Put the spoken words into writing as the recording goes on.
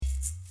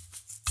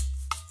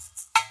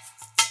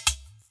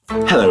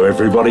Hello,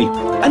 everybody,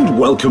 and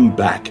welcome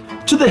back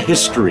to the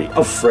History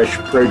of Fresh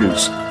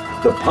Produce,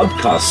 the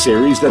podcast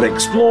series that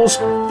explores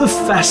the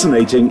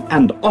fascinating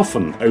and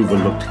often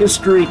overlooked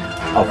history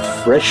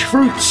of fresh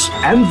fruits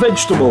and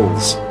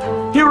vegetables.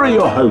 Here are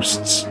your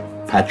hosts,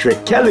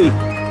 Patrick Kelly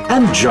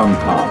and John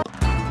Parp.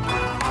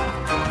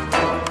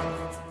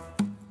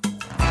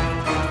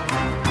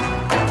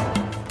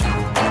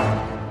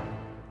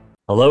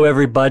 Hello,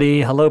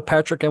 everybody. Hello,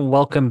 Patrick, and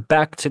welcome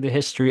back to the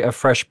History of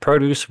Fresh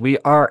Produce. We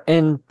are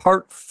in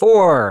part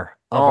 4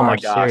 of our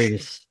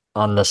series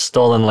on the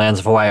Stolen Lands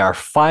of Hawai'i, our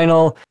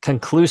final,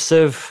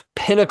 conclusive,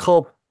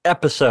 pinnacle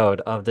episode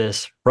of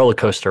this roller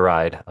coaster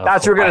ride.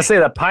 That's what you were going to say,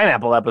 the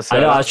pineapple episode. I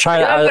know, I was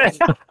trying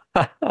to...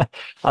 I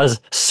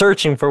was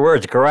searching for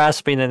words,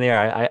 grasping in the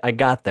air. I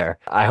got there.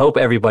 I hope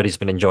everybody's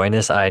been enjoying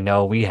this. I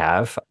know we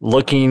have.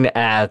 Looking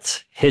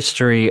at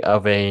history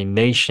of a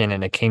nation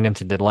and a kingdom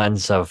through the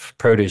lens of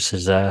produce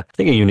is, I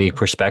think, a unique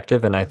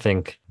perspective. And I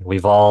think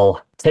we've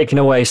all taken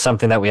away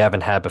something that we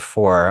haven't had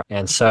before.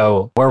 And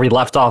so where we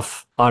left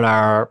off on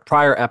our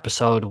prior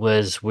episode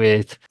was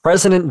with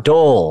President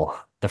Dole,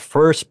 the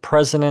first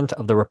president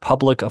of the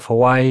Republic of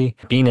Hawaii,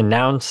 being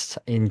announced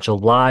in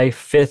July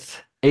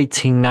 5th,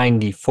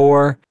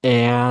 1894.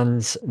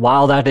 And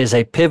while that is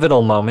a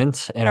pivotal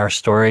moment in our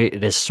story,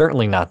 it is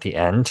certainly not the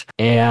end.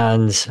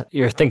 And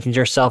you're thinking to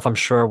yourself, I'm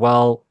sure,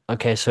 well,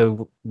 okay,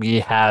 so we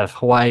have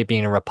Hawaii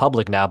being a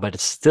republic now, but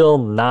it's still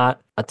not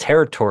a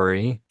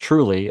territory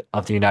truly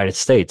of the United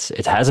States.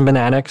 It hasn't been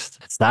annexed.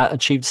 It's not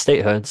achieved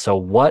statehood. So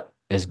what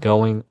is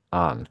going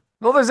on?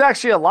 Well, there's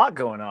actually a lot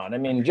going on. I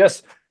mean,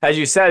 just as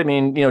you said,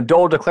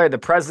 Dole declared the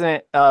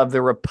president of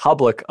the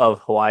Republic of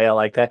Hawaii. I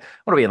like that.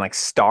 What are we in, like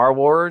Star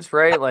Wars,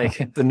 right?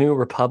 Like the new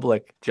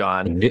republic,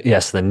 John.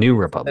 Yes, the new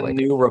republic. The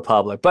new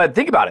republic. But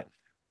think about it.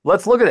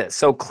 Let's look at this.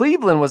 So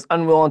Cleveland was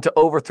unwilling to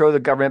overthrow the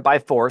government by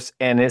force,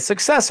 and his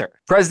successor,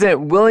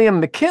 President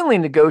William McKinley,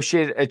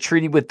 negotiated a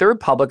treaty with the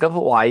Republic of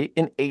Hawaii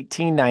in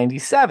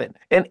 1897.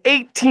 In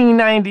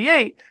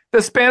 1898,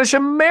 the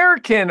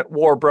Spanish-American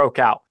War broke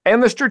out,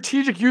 and the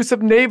strategic use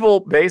of naval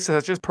bases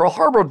such as Pearl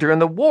Harbor during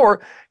the war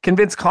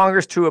convinced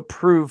Congress to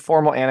approve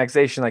formal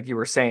annexation, like you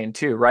were saying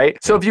too,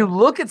 right? So if you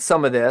look at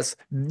some of this,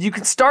 you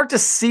can start to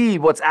see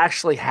what's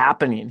actually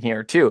happening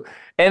here too.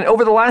 And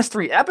over the last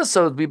 3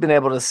 episodes, we've been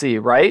able to see,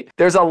 right?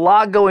 There's a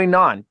lot going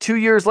on. 2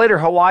 years later,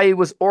 Hawaii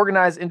was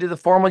organized into the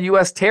formal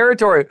U.S.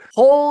 territory.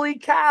 Holy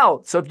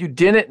cow. So if you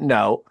didn't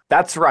know,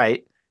 that's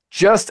right.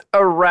 Just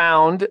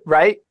around,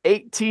 right,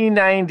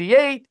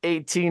 1898,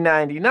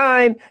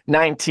 1899,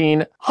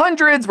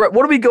 1900s, right?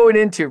 What are we going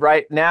into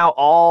right now?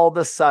 All of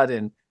a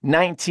sudden,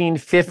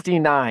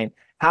 1959,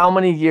 how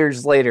many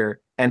years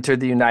later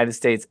entered the United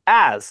States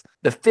as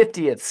the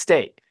 50th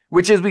state?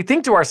 Which is, we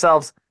think to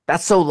ourselves,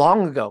 that's so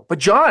long ago. But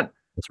John,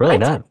 it's really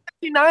not.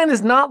 1959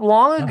 is not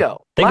long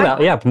ago. Think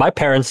about, my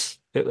parents...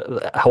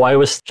 Hawaii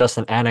was just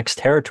an annexed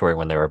territory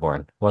when they were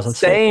born, wasn't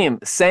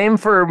it? Same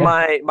for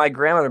my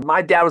grandmother.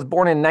 My dad was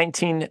born in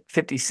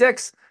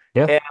 1956,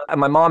 and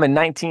my mom in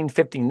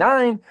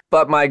 1959,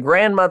 but my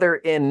grandmother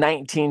in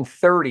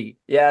 1930.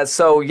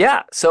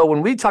 So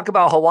when we talk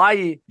about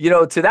Hawaii,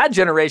 to that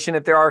generation,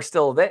 if there are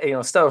still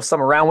still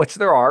some around, which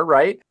there are,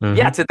 right? Mm-hmm.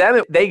 Yeah, to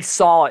them, they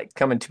saw it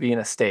coming to being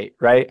a state,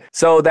 right?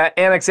 So that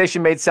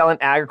annexation made selling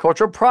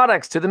agricultural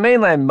products to the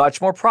mainland much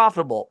more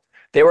profitable.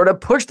 They were to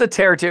push the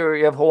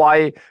territory of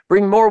Hawaii,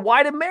 bring more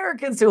white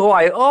Americans to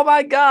Hawaii. Oh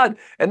my God.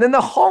 And then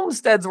the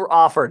homesteads were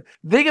offered.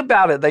 Think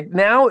about it. Like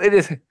now it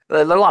is,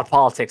 there's a lot of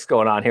politics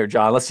going on here,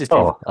 John. Let's just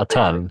a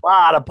ton. A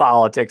lot of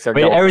politics are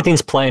going on.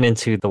 Everything's playing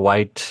into the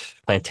white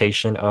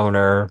plantation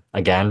owner,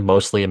 again,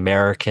 mostly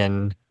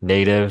American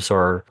natives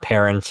or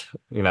parent,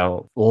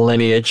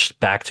 lineage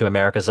back to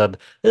America. So this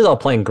is all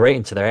playing great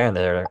into their hand.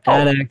 They're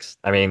annexed.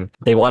 I mean,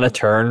 they want to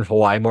turn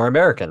Hawaii more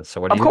American. So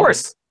what do you do? Of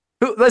course.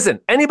 Listen,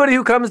 anybody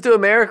who comes to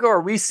America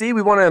or we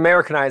want to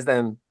Americanize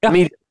them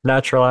immediately.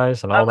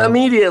 Naturalize and all that.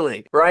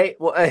 Immediately, right?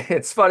 Well,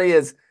 it's funny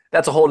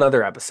that's a whole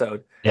nother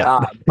episode.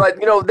 Yeah. But,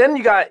 then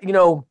you got,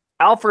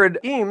 Alfred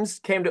Eames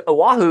came to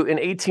Oahu in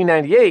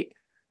 1898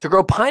 to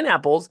grow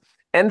pineapples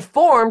and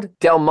formed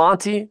Del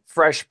Monte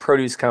Fresh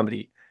Produce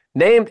Company,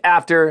 named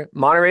after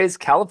Monterey,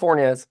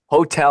 California's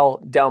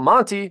Hotel Del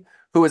Monte,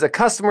 who was a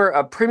customer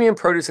of premium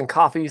produce and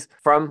coffees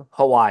from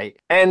Hawaii.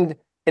 And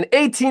in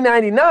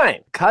 1899,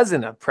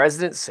 cousin of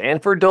President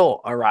Sanford Dole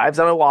arrives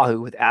on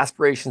Oahu with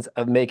aspirations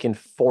of making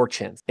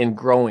fortunes in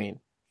growing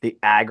the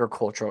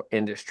agricultural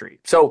industry.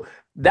 So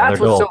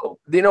that's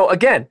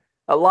again,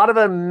 a lot of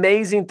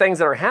amazing things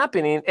that are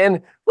happening.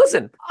 And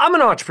listen, I'm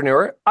an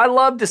entrepreneur. I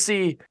love to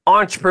see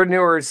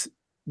entrepreneurs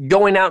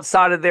going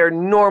outside of their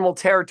normal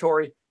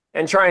territory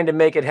and trying to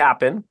make it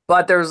happen.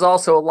 But there's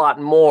also a lot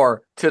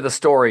more to the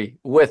story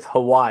with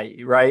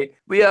Hawaii, right?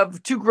 We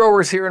have 2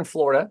 growers here in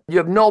Florida. You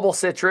have Noble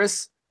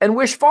Citrus and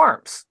Wish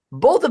Farms.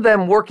 Both of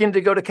them working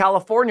to go to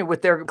California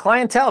with their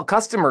clientele,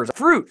 customers,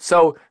 fruit.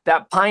 So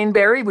that pine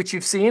berry, which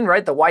you've seen,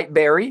 right? The white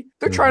berry,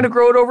 they're trying to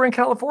grow it over in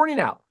California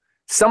now.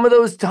 Some of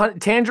those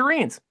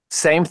tangerines,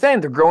 Same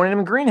thing. They're growing them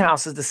in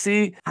greenhouses to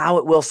see how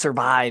it will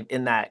survive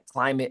in that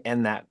climate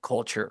and that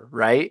culture,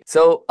 right?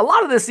 So a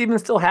lot of this even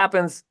still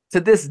happens to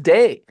this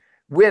day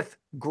with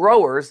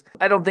growers.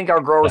 I don't think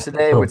our growers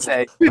today would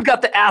say, we've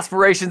got the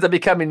aspirations of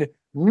becoming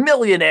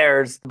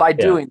millionaires by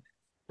doing,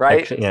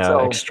 right?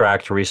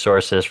 Extract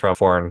resources from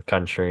foreign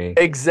country.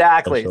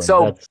 Exactly.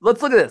 So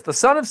let's look at this. The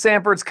son of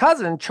Sanford's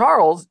cousin,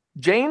 Charles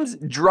James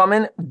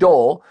Drummond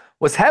Dole,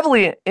 was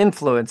heavily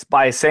influenced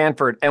by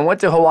Sanford and went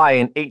to Hawaii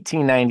in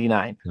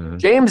 1899. Mm-hmm.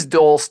 James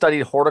Dole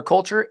studied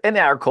horticulture and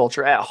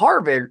agriculture at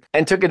Harvard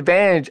and took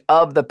advantage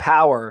of the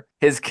power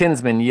his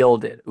kinsman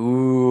yielded.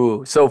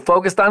 Ooh. So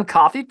focused on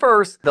coffee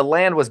first, the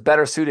land was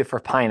better suited for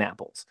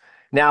pineapples.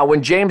 Now,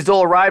 when James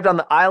Dole arrived on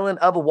the island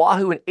of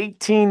Oahu in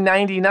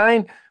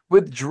 1899,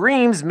 with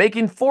dreams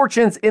making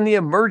fortunes in the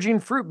emerging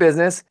fruit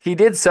business, he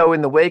did so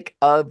in the wake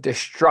of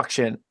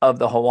destruction of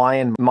the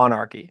Hawaiian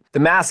monarchy, the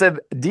massive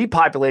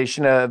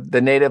depopulation of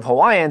the native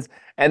Hawaiians,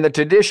 and the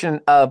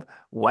tradition of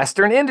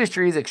Western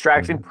industries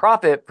extracting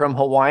profit from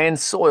Hawaiian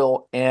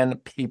soil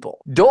and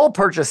people. Dole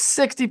purchased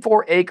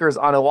 64 acres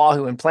on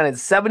Oahu and planted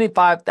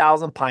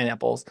 75,000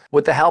 pineapples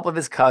with the help of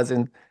his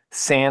cousin,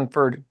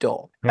 Sanford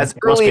Dole. It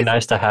must be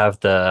nice to have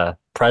the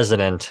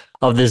president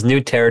of this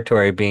new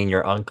territory being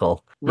your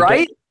uncle.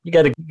 Right? You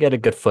got to get a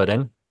good foot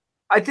in.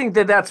 I think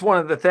that that's one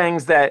of the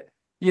things that,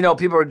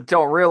 people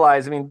don't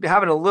realize. I mean,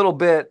 having a little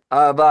bit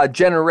of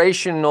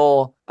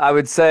generational, I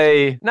would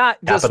say, not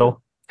just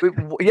capital.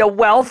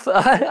 Wealth.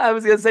 I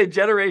was going to say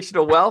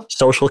generational wealth.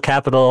 Social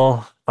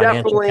capital,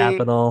 financial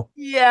capital.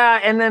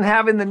 Yeah, and then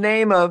having the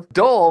name of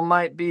Dole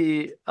might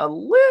be a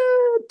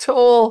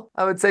little,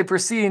 I would say,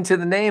 proceeding to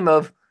the name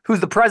of who's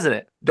the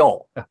president,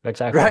 Dole.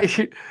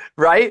 Exactly.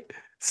 Right?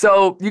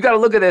 So you got to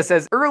look at this.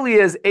 As early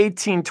as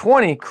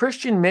 1820,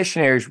 Christian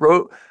missionaries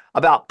wrote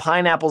about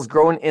pineapples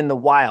grown in the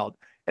wild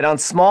and on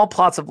small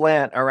plots of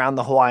land around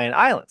the Hawaiian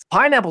Islands.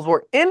 Pineapples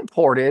were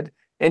imported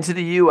into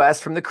the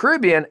U.S. from the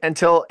Caribbean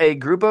until a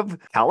group of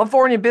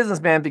California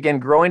businessmen began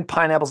growing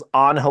pineapples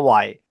on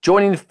Hawaii,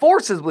 joining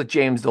forces with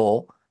James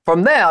Dole.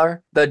 From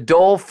there, the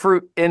Dole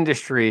fruit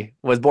industry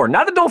was born.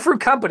 Not the Dole Fruit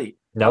Company.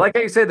 Nope. I like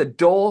how you say the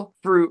Dole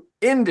fruit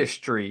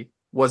industry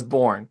was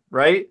born,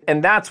 right?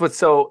 And that's what's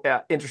so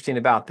interesting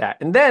about that.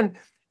 And then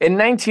in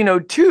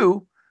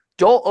 1902,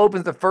 Dole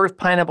opens the first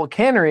pineapple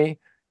cannery,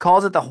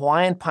 calls it the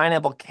Hawaiian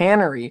Pineapple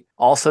Cannery,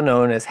 also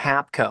known as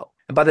HAPCO.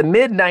 And by the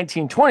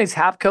mid-1920s,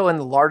 HAPCO and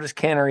the largest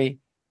cannery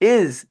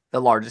is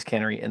the largest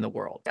cannery in the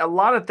world. A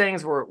lot of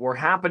things were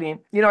happening.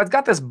 I've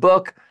got this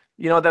book,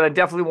 that I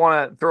definitely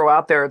want to throw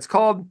out there. It's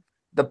called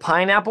The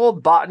Pineapple,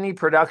 Botany,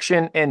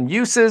 Production, and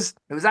Uses.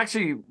 It was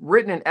actually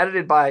written and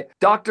edited by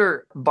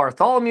Dr.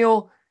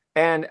 Bartholomew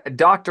and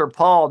Dr.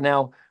 Paul.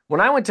 Now, when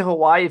I went to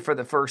Hawaii for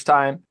the first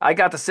time, I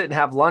got to sit and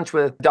have lunch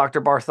with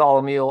Dr.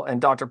 Bartholomew and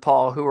Dr.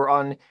 Paul, who were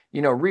on,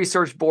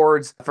 research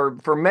boards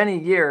for many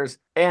years.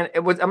 And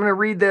I'm going to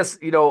read this,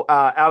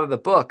 out of the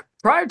book.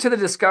 Prior to the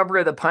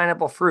discovery of the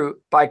pineapple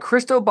fruit by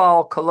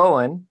Cristobal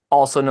Colon,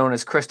 also known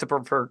as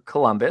Christopher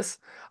Columbus,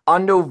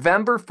 on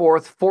November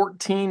 4th,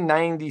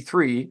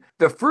 1493,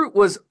 the fruit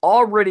was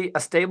already a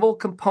stable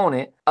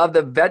component of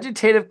the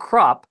vegetative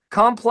crop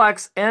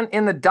complex and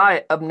in the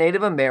diet of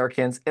Native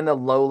Americans in the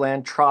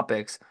lowland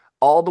tropics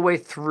all the way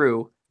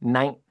through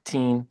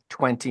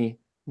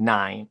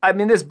 1929. I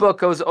mean, this book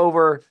goes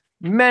over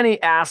many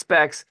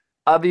aspects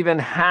of even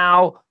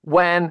how,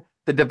 when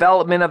the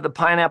development of the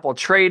pineapple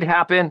trade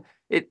happened.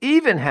 It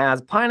even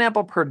has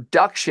pineapple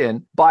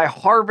production by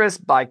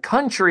harvest, by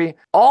country,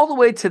 all the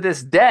way to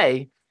this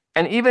day,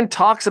 and even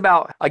talks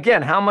about,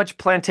 again, how much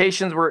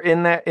plantations were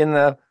in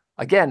the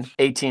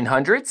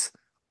 1800s,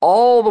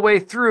 all the way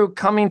through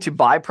coming to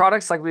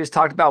byproducts like we just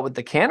talked about with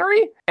the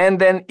cannery, and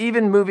then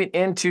even moving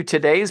into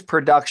today's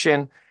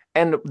production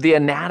and the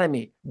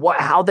anatomy,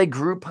 how they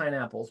grew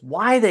pineapples,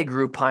 why they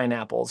grew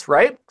pineapples,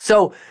 right?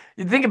 So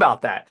you think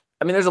about that.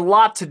 I mean, there's a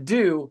lot to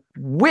do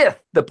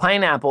with the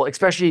pineapple,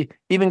 especially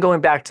even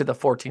going back to the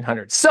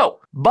 1400s.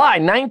 So by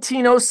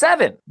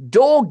 1907,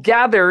 Dole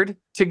gathered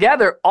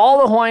together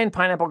all the Hawaiian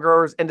pineapple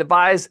growers and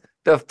devised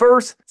the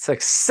first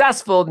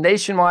successful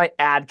nationwide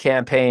ad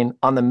campaign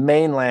on the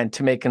mainland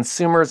to make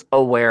consumers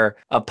aware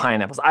of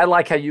pineapples. I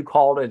like how you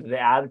called it the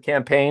ad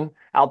campaign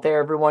out there,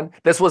 everyone.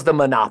 This was the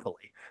monopoly.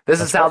 This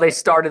is how they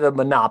started the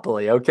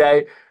monopoly,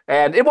 okay?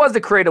 And it was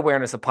to create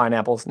awareness of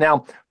pineapples.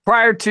 Now,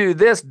 prior to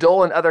this,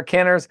 Dole and other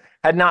canners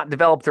had not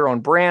developed their own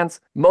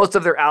brands. Most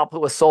of their output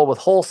was sold with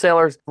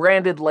wholesalers,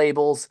 branded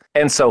labels,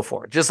 and so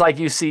forth. Just like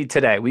you see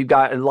today. We've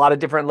got a lot of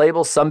different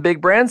labels, some big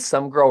brands,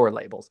 some grower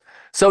labels.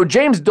 So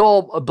James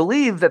Dole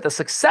believed that the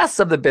success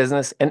of the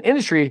business and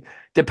industry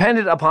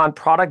depended upon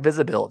product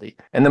visibility.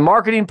 And the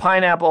marketing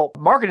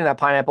that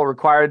pineapple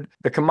required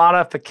the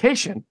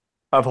commodification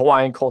of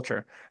Hawaiian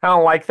culture. I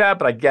don't like that,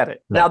 but I get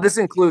it. No. Now, this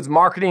includes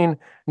marketing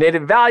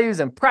native values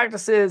and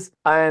practices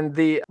and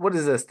the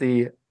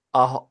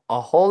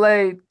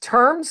ahole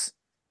terms.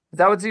 Is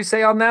that what you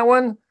say on that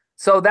one?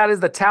 So that is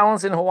the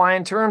talents in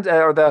Hawaiian terms,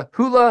 or the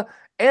hula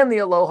and the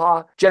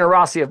aloha,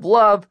 generosity of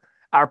love,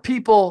 our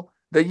people,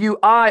 the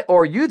UI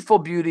or youthful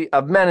beauty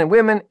of men and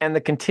women, and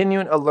the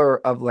continuing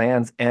allure of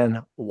lands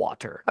and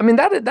water. I mean,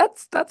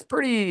 that's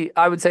pretty,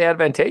 I would say,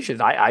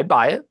 advantageous. I'd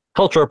buy it.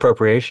 Cultural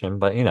appropriation,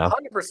 but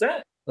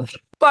 100%.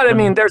 But I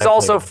mean, there's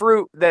also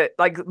fruit that,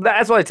 like,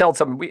 that's what I tell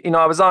someone.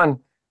 I was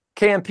on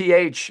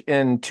KMPH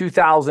in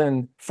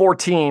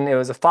 2014. It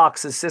was a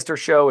Fox's sister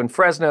show in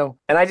Fresno.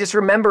 And I just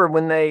remember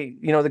when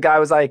the guy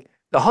was like,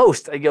 the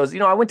host, he goes,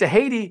 I went to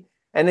Haiti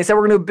and they said,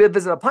 we're going to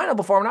visit a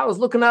pineapple farm. And I was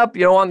looking up,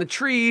 on the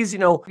trees,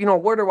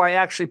 where do I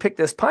actually pick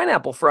this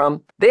pineapple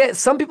from?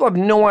 Some people have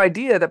no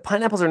idea that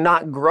pineapples are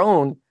not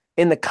grown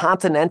in the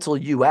continental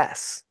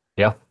U.S.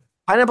 Yeah.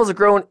 Pineapples are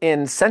grown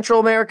in Central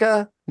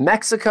America,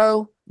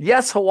 Mexico,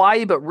 yes,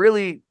 Hawaii, but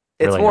really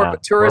it's more of a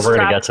tourist. We're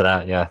going to get to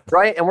that, yeah.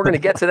 Right, and we're going to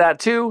get to that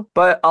too.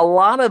 But a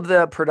lot of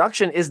the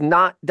production is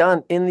not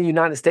done in the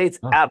United States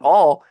at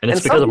all. And it's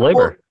because of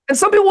labor. And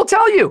some people will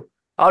tell you,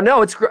 oh,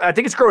 no, I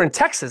think it's grown in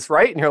Texas,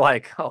 right? And you're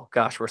like, oh,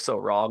 gosh, we're so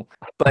wrong.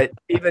 But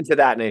even to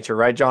that nature,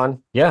 right,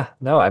 John? Yeah,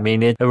 no, I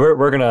mean, we're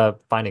going to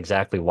find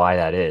exactly why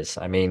that is.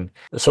 I mean,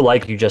 so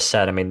like you just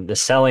said, I mean, the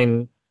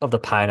selling of the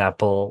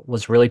pineapple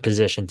was really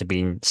positioned to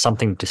be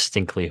something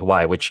distinctly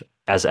Hawaii, which,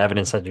 as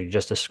evidence that you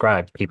just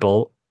described,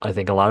 I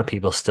think a lot of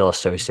people still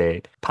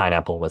associate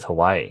pineapple with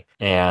Hawaii.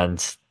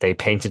 And they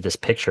painted this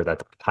picture that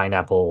the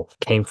pineapple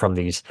came from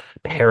these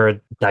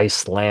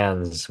paradise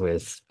lands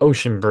with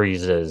ocean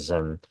breezes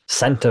and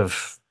scent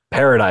of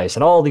paradise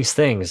and all these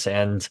things.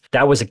 And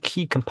that was a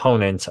key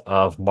component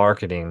of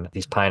marketing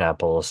these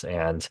pineapples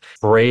and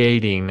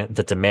creating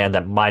the demand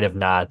that might have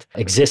not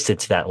existed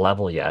to that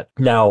level yet.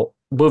 Now,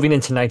 moving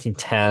into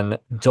 1910,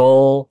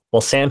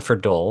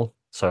 Sanford Dole.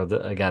 So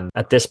again,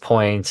 at this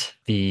point,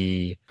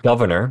 the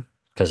governor,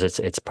 because it's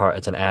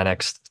an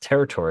annexed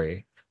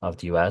territory of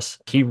the U.S.,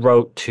 he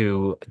wrote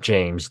to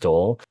James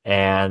Dole,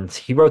 and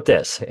he wrote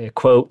this,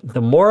 quote,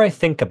 "The more I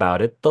think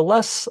about it, the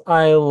less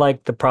I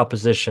like the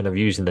proposition of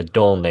using the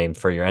Dole name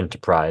for your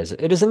enterprise.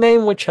 It is a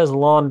name which has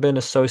long been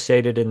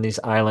associated in these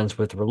islands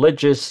with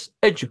religious,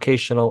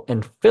 educational,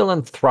 and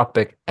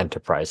philanthropic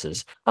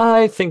enterprises.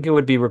 I think it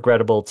would be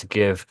regrettable to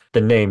give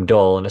the name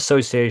Dole an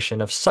association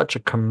of such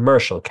a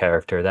commercial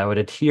character that would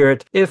adhere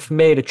it if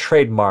made a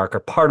trademark or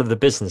part of the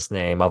business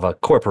name of a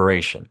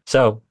corporation."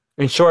 So,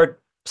 in short,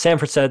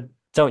 Sanford said,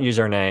 don't use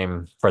our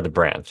name for the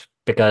brand,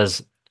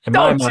 because in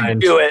my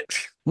mind, do it.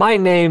 My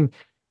name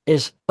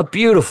is a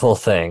beautiful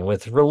thing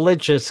with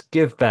religious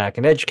give back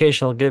and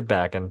educational give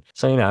back. And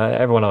so,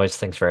 everyone always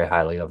thinks very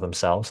highly of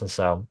themselves. And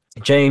so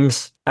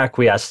James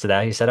acquiesced to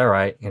that. He said, all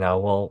right,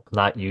 we'll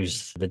not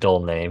use the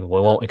Dole name.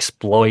 We won't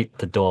exploit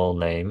the Dole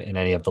name in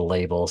any of the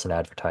labels and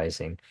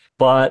advertising.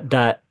 But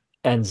that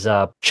ends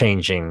up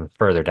changing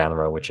further down the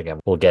road, which again,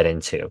 we'll get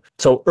into.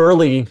 So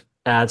early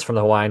ads from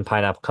the Hawaiian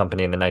Pineapple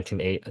Company in the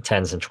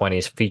 1910s and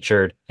 20s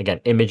featured, again,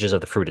 images of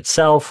the fruit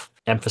itself,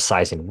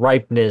 emphasizing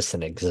ripeness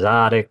and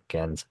exotic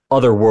and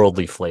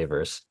otherworldly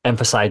flavors,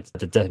 emphasized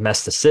the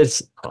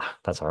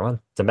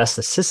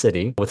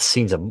domesticity with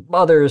scenes of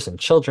mothers and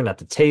children at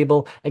the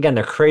table. Again,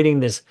 they're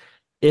creating this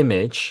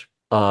image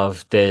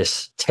of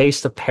this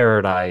taste of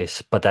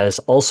paradise, but that is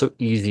also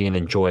easy and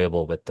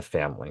enjoyable with the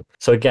family.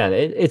 So again,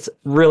 it's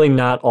really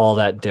not all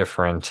that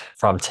different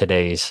from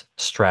today's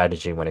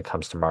strategy when it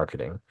comes to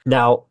marketing.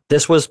 Now,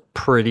 this was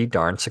pretty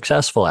darn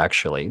successful,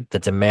 actually. The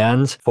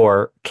demand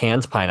for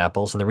canned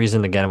pineapples, and the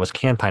reason, again, it was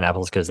canned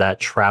pineapples because that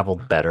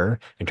traveled better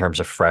in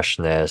terms of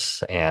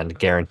freshness and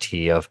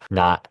guarantee of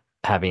not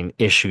having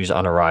issues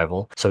on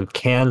arrival. So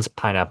canned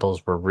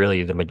pineapples were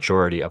really the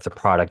majority of the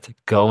product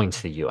going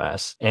to the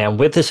US. And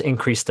with this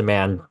increased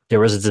demand, there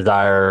was a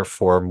desire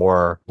for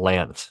more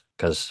land,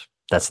 because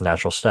that's a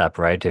natural step,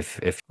 right?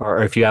 If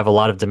you have a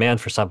lot of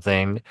demand for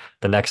something,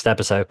 the next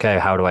step is, okay,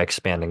 how do I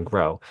expand and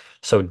grow?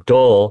 So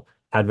Dole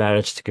had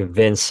managed to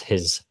convince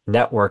his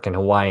network in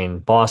Hawaii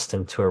and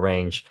Boston to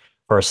arrange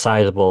for a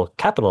sizable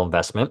capital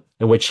investment,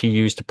 in which he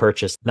used to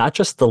purchase not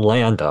just the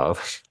land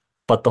of,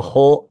 but the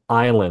whole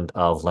island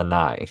of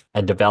Lanai,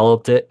 and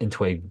developed it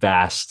into a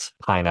vast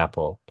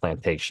pineapple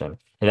plantation.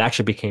 It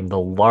actually became the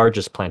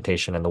largest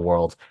plantation in the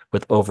world,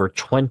 with over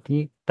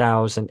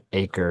 20,000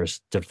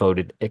 acres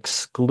devoted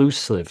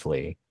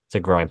exclusively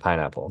to growing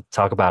pineapple.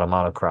 Talk about a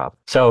monocrop.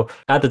 So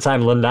at the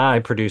time, Lanai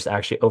produced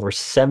actually over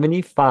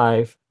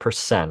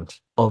 75%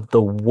 of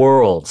the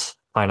world's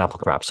pineapple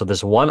crop. So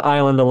this one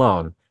island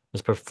alone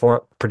was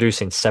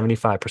producing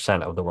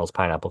 75% of the world's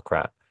pineapple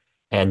crop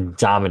and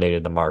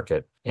dominated the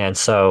market. And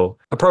so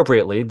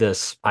appropriately,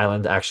 this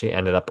island actually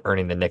ended up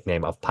earning the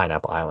nickname of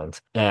Pineapple Island.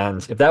 And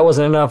if that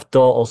wasn't enough,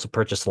 Dole also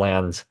purchased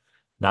land,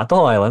 not the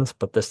whole island,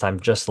 but this time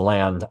just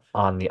land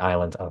on the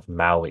island of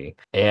Maui.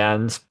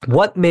 And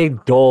what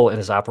made Dole and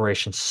his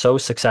operation so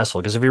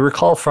successful? Because if you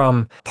recall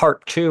from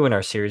part 2 in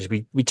our series,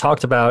 we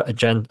talked about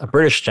a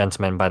British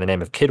gentleman by the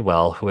name of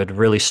Kidwell, who had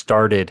really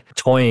started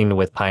toying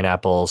with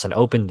pineapples and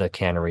opened the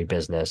cannery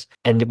business,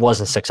 and it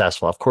wasn't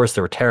successful. Of course,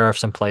 there were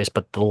tariffs in place,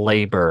 but the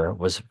labor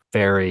was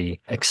very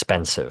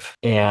expensive.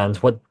 And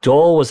what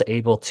Dole was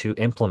able to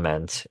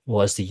implement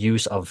was the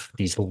use of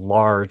these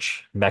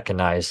large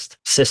mechanized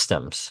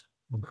systems,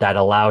 that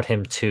allowed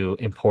him to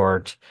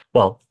import,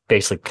 well,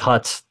 basically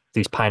cut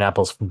these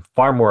pineapples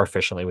far more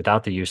efficiently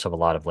without the use of a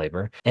lot of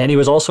labor. And he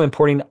was also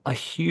importing a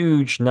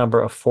huge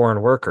number of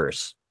foreign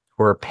workers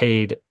who were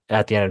paid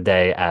at the end of the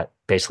day at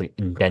basically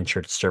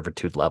indentured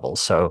servitude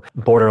levels. So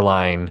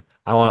borderline,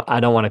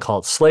 I don't want to call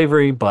it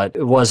slavery, but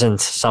it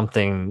wasn't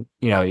something,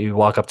 you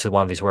walk up to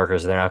one of these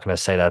workers, they're not going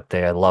to say that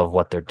they love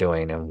what they're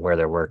doing and where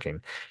they're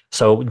working.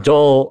 So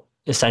Dole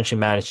essentially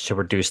managed to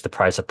reduce the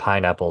price of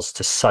pineapples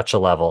to such a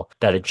level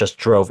that it just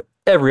drove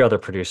every other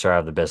producer out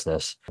of the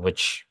business,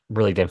 which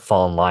really didn't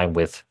fall in line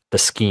with the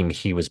scheme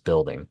he was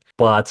building.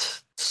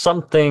 But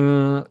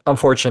something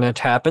unfortunate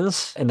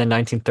happens in the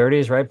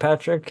 1930s, right,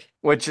 Patrick?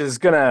 Which is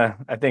going to,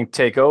 I think,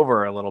 take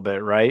over a little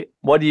bit, right?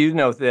 What do you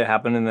know that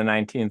happened in the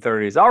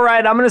 1930s? All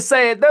right, I'm going to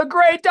say it, the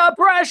Great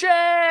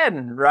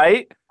Depression,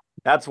 right?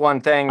 That's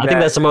one thing. I think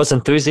that's the most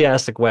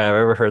enthusiastic way I've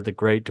ever heard the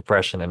Great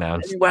Depression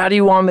announced. How do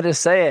you want me to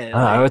say it?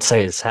 I would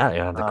say it's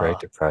the Great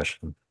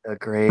Depression. The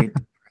Great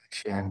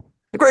Depression.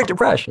 The Great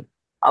Depression.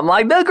 I'm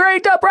like, the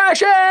Great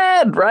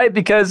Depression, right?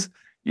 Because,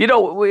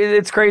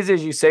 it's crazy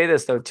as you say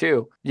this, though,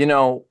 too.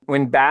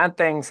 When bad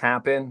things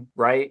happen,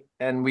 right?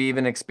 And we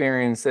even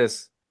experienced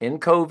this in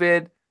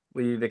COVID.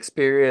 We've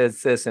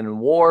experienced this in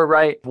war,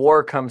 right?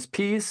 War comes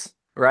peace,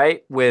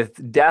 right?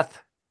 With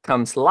death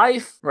comes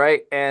life,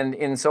 right?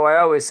 And so I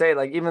always say,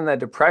 like, even the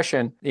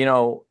depression,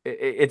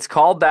 it's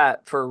called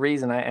that for a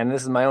reason. And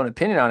this is my own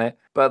opinion on it,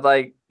 but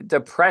like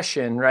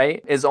depression,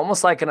 right, is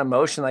almost like an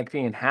emotion, like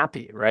being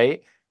happy,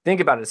 right? Think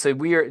about it. So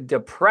we are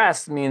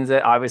depressed means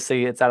that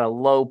obviously it's at a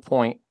low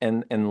point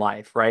in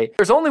life, right?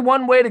 There's only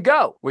one way to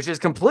go, which is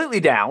completely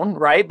down,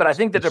 right? But I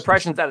think the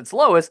depression's at its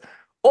lowest,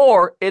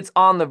 or it's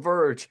on the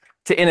verge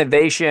to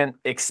innovation,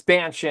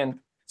 expansion.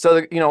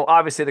 So,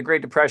 obviously the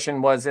Great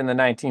Depression was in the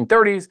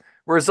 1930s,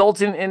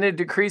 resulting in a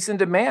decrease in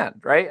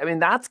demand, right? I mean,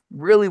 that's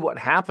really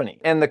what's happening.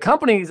 And the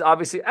companies,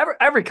 obviously,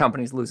 every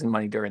company's losing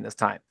money during this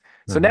time.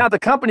 So now the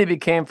company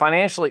became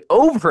financially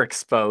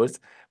overexposed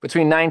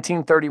between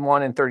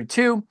 1931 and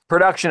 32.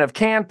 Production of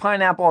canned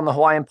pineapple on the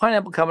Hawaiian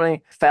Pineapple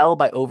Company fell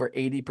by over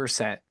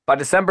 80%. By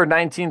December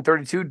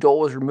 1932,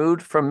 Dole was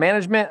removed from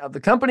management of the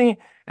company,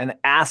 and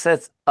the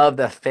assets of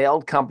the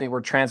failed company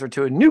were transferred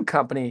to a new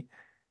company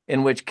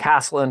in which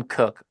Castle and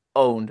Cook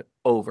owned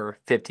over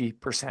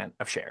 50%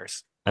 of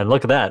shares. And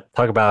look at that.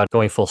 Talk about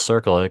going full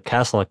circle.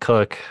 Castle and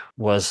Cook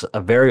was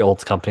a very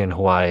old company in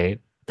Hawaii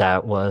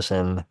that was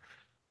in,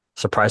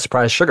 surprise,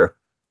 surprise, sugar.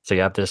 So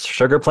you have this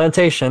sugar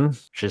plantation,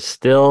 which is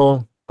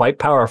still quite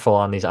powerful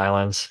on these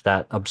islands,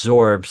 that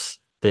absorbs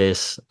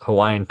this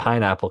Hawaiian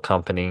Pineapple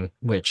Company,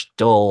 which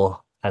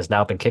Dole has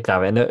now been kicked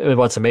out of. And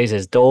what's amazing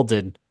is Dole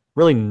did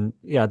really,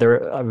 we're not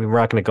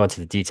going to go into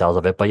the details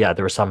of it, but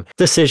there were some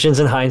decisions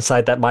in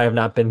hindsight that might have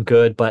not been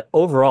good. But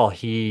overall,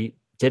 he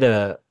did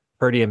a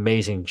pretty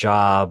amazing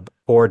job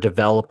for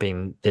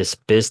developing this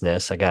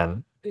business.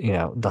 Again,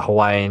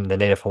 the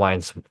native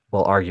Hawaiians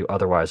will argue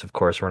otherwise, of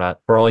course. We're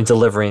only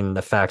delivering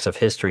the facts of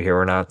history here.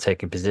 We're not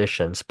taking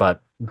positions.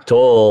 But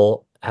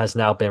Dole has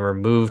now been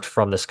removed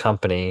from this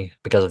company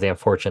because of the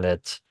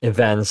unfortunate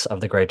events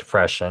of the Great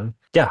Depression.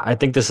 Yeah, I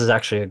think this is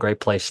actually a great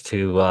place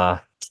to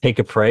take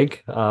a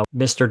break.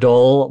 Mr.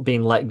 Dole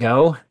being let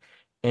go.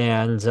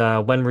 And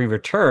when we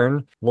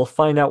return, we'll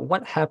find out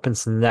what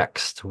happens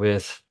next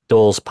with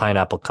Dole's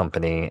Pineapple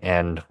Company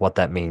and what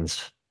that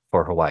means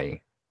for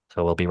Hawaii.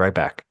 So we'll be right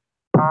back.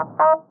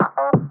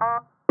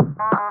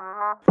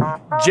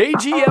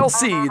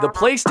 JGLC, the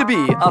place to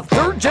be, a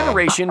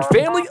third-generation,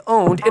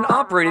 family-owned and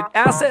operated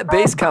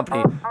asset-based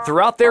company.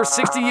 Throughout their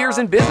 60 years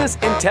in business,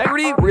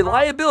 integrity,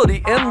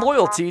 reliability, and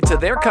loyalty to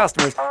their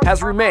customers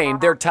has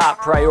remained their top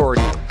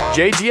priority.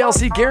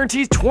 JGLC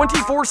guarantees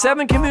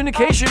 24/7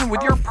 communication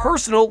with your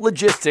personal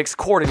logistics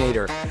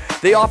coordinator.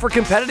 They offer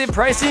competitive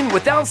pricing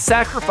without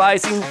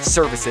sacrificing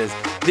services.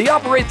 They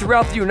operate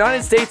throughout the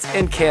United States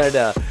and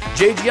Canada.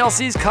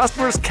 JGLC's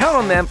customers count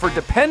on them for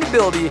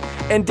dependability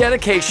and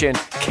dedication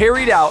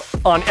carried out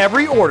on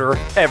every order,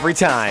 every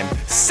time.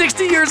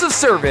 60 years of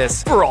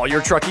service for all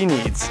your trucking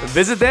needs.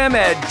 Visit them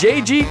at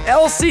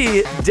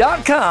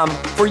jglc.com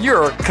for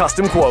your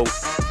custom quote.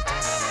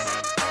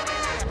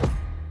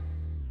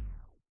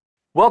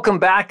 Welcome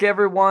back,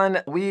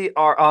 everyone. We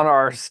are on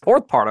our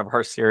fourth part of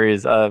our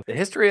series of the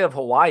history of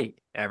Hawaii,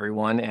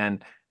 everyone,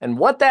 and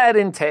what that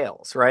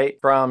entails, right?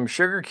 From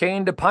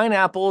sugarcane to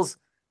pineapples,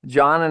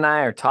 John and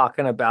I are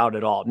talking about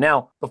it all.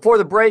 Now, before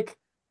the break,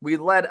 we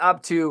led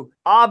up to,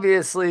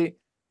 obviously,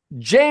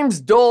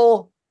 James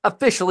Dole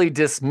officially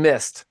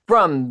dismissed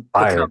from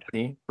the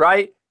company,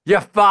 right?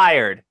 You're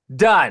fired.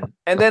 Done.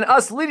 And then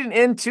us leading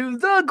into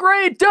the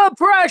Great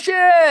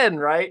Depression,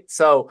 right?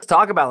 So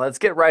let's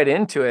get right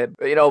into it.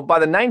 By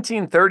the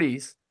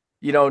 1930s,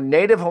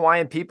 Native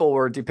Hawaiian people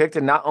were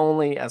depicted not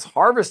only as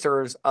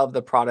harvesters of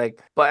the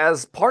product, but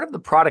as part of the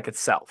product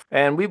itself.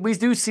 And we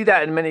do see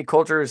that in many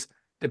cultures,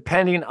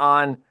 depending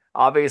on,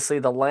 obviously,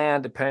 the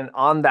land, depending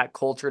on that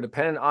culture,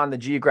 depending on the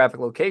geographic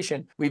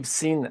location. We've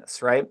seen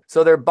this, right?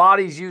 So their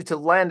bodies used to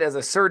lend as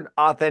a certain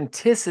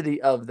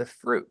authenticity of the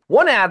fruit.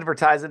 One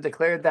advertisement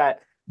declared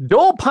that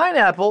Dole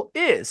pineapple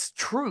is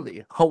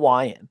truly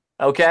Hawaiian.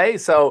 Okay,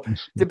 so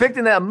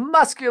depicting that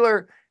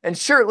muscular and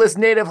shirtless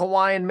native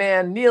Hawaiian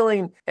man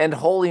kneeling and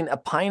holding a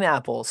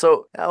pineapple.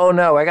 So, oh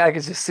no, I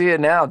can just see it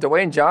now.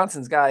 Dwayne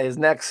Johnson's got his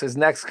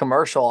next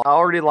commercial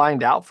already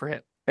lined out for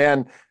him.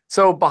 And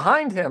so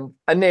behind him,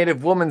 a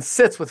native woman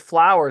sits with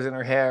flowers in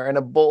her hair and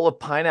a bowl of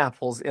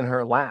pineapples in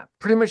her lap,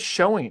 pretty much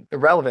showing the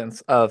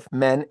relevance of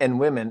men and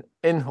women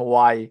in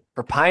Hawaii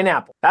for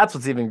pineapple. That's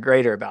what's even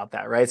greater about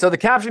that, right? So the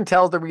caption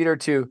tells the reader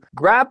to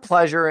grab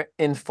pleasure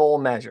in full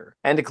measure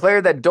and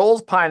declare that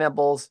Dole's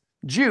pineapples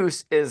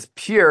juice is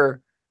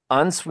pure,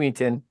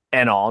 unsweetened,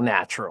 and all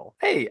natural.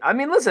 Hey, I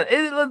mean, listen,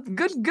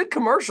 good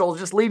commercials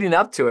just leading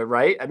up to it,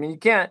 right? I mean, you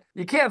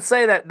can't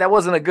say that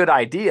wasn't a good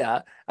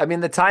idea. I mean,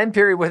 the time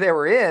period where they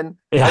were in,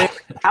 Yeah. I mean,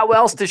 how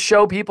else to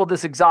show people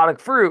this exotic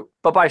fruit,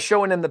 but by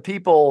showing them the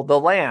people, the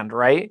land,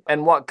 right?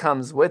 And what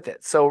comes with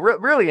it. So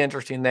really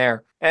interesting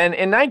there. And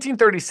in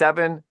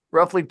 1937,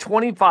 roughly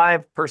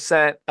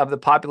 25% of the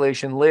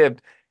population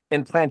lived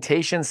in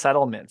plantation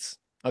settlements,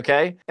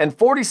 okay? And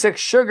 46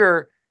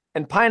 sugar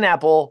and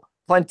pineapple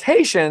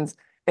plantations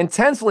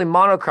intensively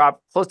monocropped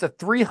close to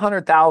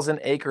 300,000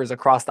 acres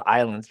across the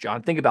islands,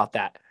 John. Think about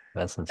that.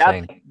 That's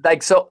insane.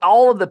 So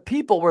all of the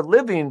people were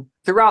living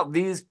throughout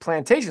these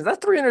plantations. That's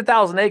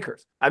 300,000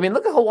 acres. I mean,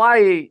 look at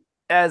Hawaii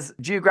as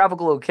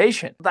geographical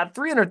location. That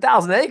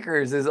 300,000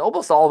 acres is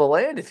almost all the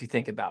land if you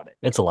think about it.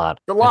 It's a lot.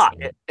 It's a lot.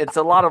 It's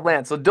a lot of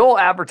land. So Dole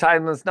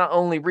advertisements not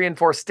only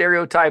reinforce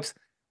stereotypes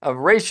of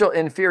racial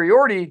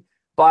inferiority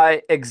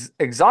by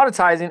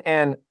exoticizing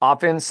and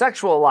often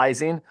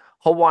sexualizing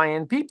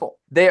Hawaiian people.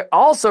 They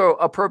also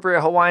appropriate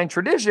Hawaiian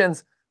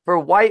traditions for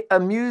white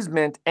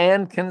amusement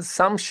and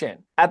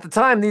consumption. At the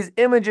time these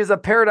images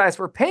of paradise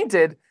were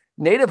painted,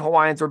 native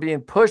Hawaiians were being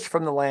pushed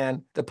from the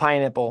land the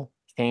pineapple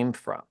came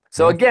from.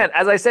 So again,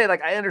 as I say,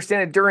 like I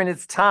understand it during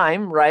its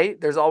time, right?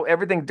 There's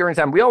everything during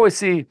time. We always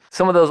see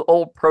some of those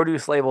old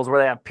produce labels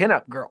where they have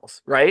pinup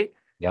girls, right?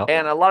 Yep.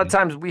 And a lot of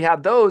times we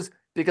have those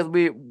because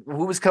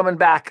who was coming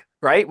back,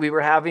 right? We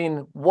were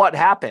having what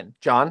happened,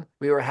 John?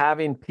 We were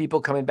having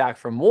people coming back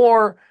from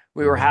war.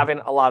 We were having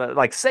a lot of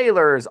like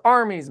sailors,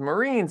 armies,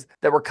 Marines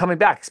that were coming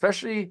back,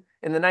 especially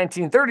in the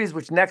 1930s,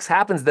 which next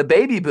happens the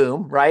baby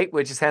boom, right?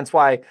 Which is hence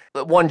why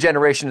one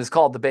generation is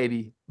called the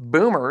baby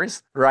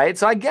boomers, right?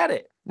 So I get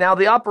it. Now,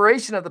 the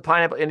operation of the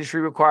pineapple industry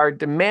required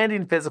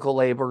demanding physical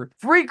labor,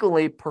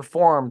 frequently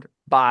performed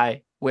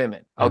by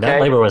women. Okay. And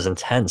that labor was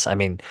intense. I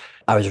mean,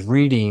 I was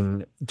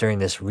reading during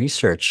this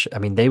research, I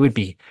mean, they would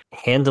be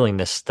handling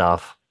this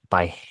stuff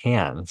by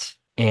hand.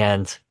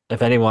 And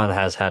if anyone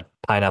has had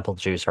pineapple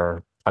juice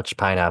or touched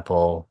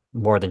pineapple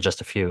more than just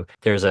a few,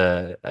 there's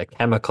a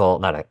chemical,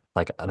 not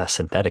a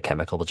synthetic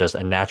chemical, but just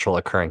a natural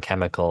occurring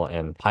chemical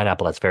in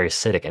pineapple that's very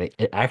acidic, and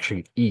it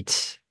actually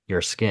eats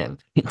your skin.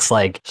 It's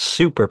like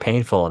super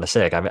painful and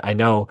acidic. I mean, I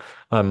know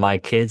when my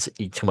kids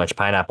eat too much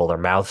pineapple, their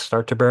mouths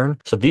start to burn.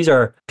 So these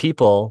are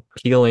people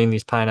peeling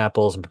these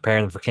pineapples and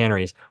preparing them for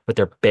canneries with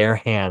their bare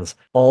hands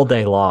all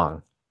day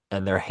long.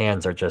 And their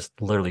hands are just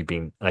literally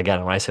being, and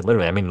again, when I say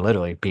literally, I mean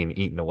literally being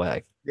eaten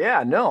away.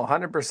 Yeah, no,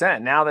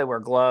 100%. Now they wear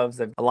gloves.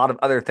 They have a lot of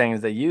other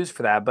things they use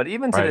for that. But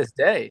even to this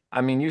day,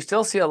 I mean, you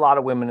still see a lot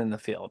of women in the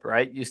field,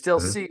 right? You still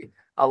see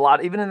a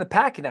lot, even in the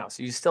packing house,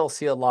 you still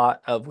see a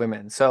lot of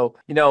women. So,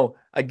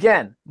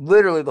 again,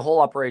 literally the whole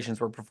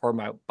operations were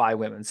performed by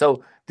women.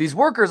 So these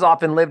workers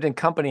often lived in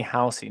company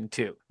housing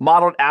too,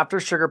 modeled after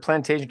sugar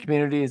plantation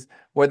communities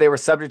where they were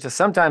subject to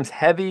sometimes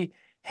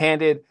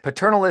heavy-handed,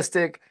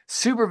 paternalistic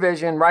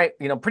supervision, right?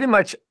 Pretty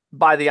much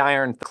by the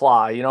iron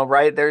claw,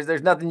 right?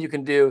 There's nothing you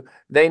can do.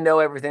 They know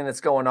everything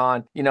that's going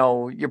on.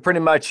 You're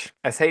pretty much,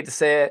 I hate to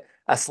say it,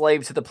 a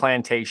slave to the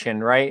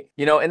plantation, right?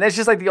 And that's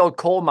just like the old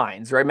coal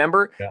mines, right?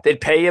 Remember? Yeah.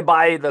 They'd pay you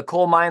by the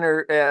coal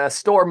miner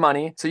store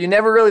money. So you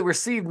never really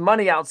received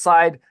money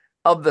outside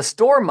of the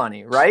store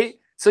money, right?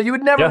 So you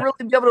would never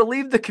really be able to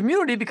leave the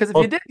community because if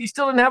you did, you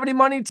still didn't have any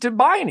money to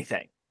buy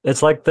anything.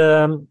 It's like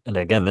and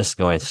again, this is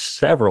going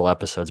several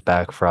episodes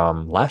back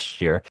from last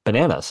year,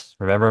 bananas.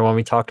 Remember when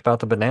we talked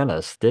about the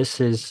bananas?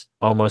 This is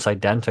almost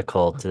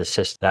identical to the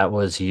system that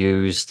was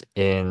used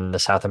in the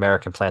South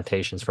American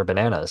plantations for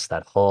bananas,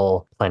 that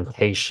whole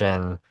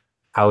plantation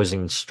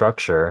housing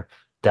structure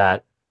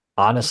that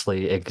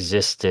honestly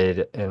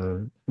existed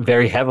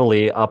very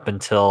heavily up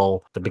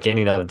until the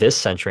beginning of this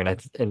century,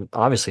 and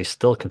obviously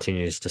still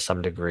continues to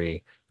some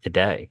degree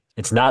today.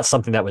 It's not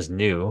something that was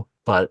new,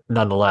 but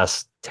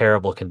nonetheless,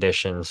 terrible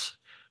conditions,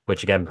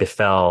 which again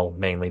befell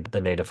mainly the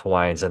native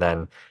Hawaiians and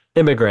then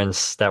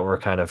immigrants that were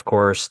kind of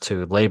coerced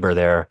to labor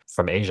there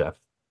from Asia.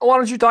 Why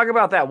don't you talk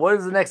about that? What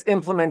is the next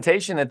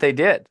implementation that they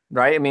did,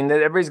 right? I mean,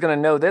 everybody's going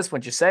to know this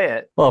once you say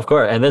it. Well, of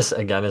course. And this,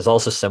 again, is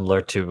also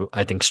similar to,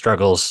 I think,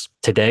 struggles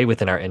today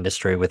within our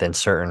industry, within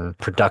certain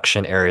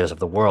production areas of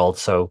the world.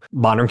 So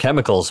modern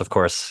chemicals, of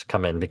course,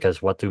 come in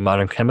because what do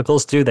modern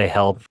chemicals do? They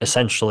help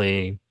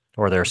essentially,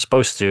 or they're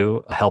supposed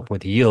to help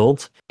with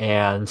yield.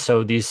 And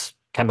so these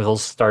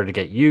chemicals started to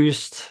get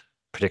used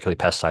particularly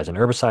pesticides and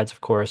herbicides,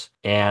 of course,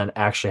 and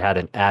actually had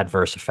an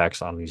adverse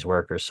effects on these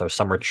workers. So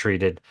some were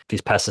treated,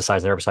 these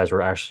pesticides and herbicides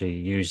were actually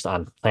used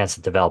on plants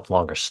that developed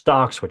longer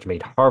stalks, which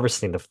made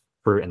harvesting the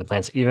fruit and the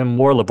plants even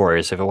more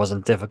laborious if it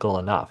wasn't difficult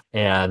enough.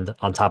 And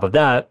on top of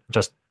that,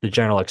 just the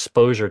general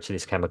exposure to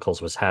these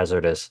chemicals was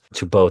hazardous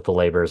to both the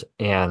laborers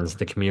and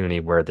the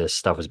community where this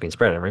stuff was being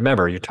spread. And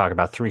remember, you're talking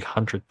about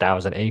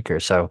 300,000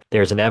 acres. So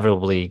there's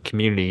inevitably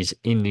communities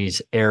in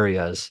these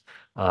areas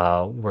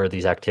where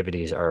these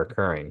activities are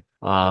occurring.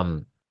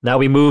 Now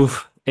we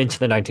move into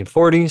the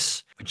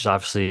 1940s, which is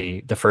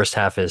obviously the first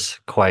half is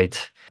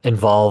quite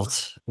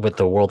involved with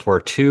the World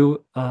War II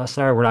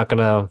scenario. We're not going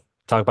to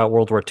talk about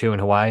World War II in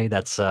Hawaii.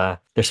 That's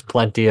there's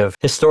plenty of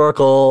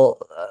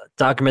historical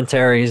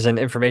documentaries and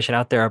information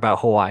out there about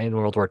Hawaii in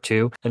World War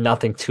II, and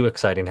nothing too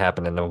exciting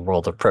happened in the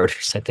world of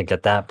produce, I think,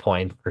 at that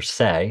point per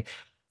se.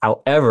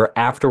 However,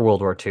 after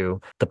World War II,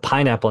 the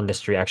pineapple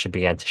industry actually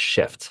began to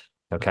shift.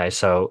 Okay,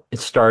 so it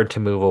started to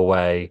move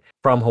away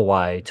from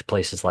Hawaii to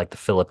places like the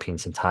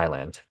Philippines and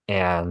Thailand.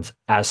 And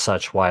as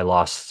such, Hawaii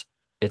lost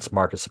its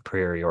market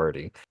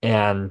superiority.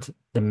 And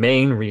the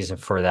main reason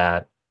for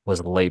that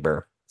was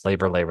labor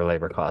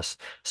costs.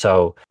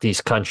 So these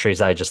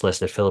countries I just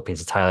listed, Philippines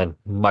and Thailand,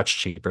 much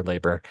cheaper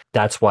labor.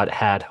 That's what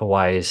had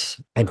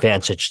Hawaii's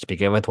advantage to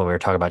begin with when we were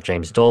talking about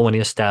James Dole when he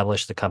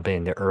established the company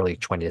in the early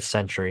 20th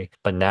century.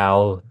 But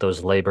now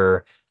those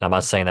labor, and I'm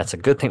not saying that's a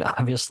good thing,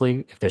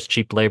 obviously. If there's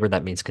cheap labor,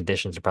 that means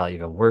conditions are probably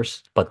even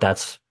worse. But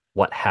that's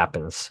what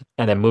happens.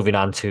 And then moving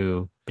on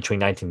to between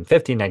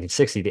 1950 and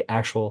 1960, the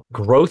actual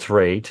growth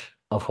rate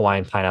of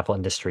Hawaiian pineapple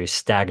industry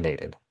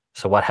stagnated.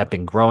 So what had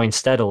been growing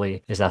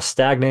steadily is now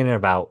stagnating at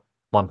about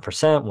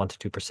 1%, 1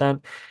 to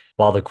 2%,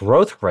 while the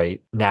growth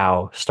rate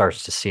now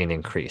starts to see an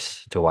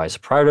increase to Hawaii. So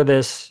prior to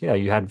this,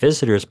 you had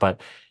visitors, but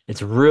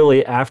it's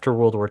really after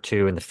World War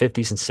II in the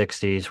 50s and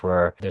 60s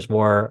where there's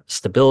more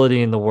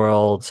stability in the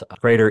world,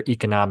 greater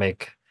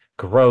economic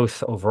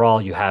growth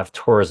overall. You have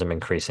tourism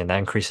increasing. That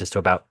increases to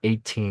about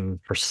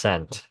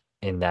 18%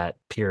 in that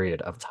period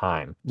of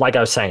time. Like I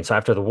was saying, so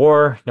after the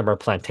war, number of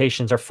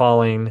plantations are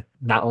falling,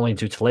 not only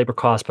due to labor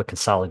costs, but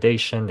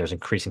consolidation. There's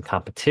increasing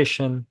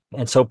competition.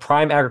 And so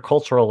prime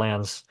agricultural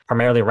lands,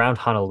 primarily around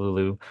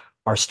Honolulu,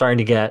 are starting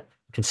to get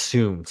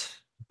consumed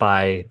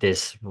by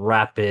this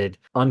rapid,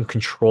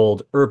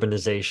 uncontrolled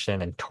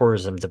urbanization and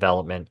tourism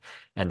development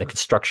and the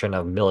construction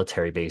of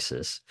military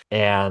bases.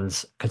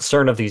 And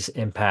concern of these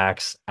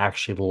impacts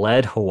actually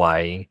led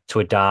Hawaii to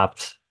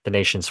adopt the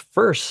nation's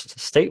first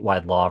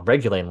statewide law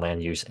regulating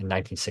land use in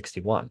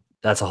 1961.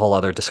 That's a whole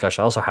other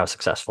discussion. Also, how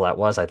successful that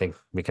was. I think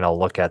we can all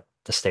look at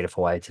the state of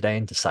Hawaii today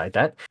and decide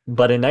that.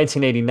 But in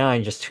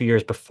 1989, just 2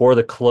 years before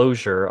the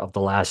closure of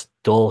the last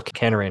Dole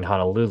cannery in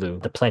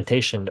Honolulu, the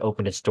plantation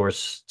opened its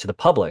doors to the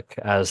public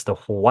as the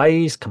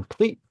Hawaii's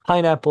complete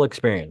pineapple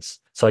experience.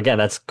 So again,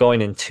 that's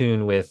going in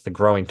tune with the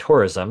growing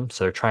tourism.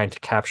 So they're trying to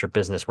capture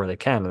business where they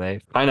can.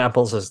 And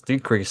pineapples is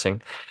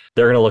decreasing.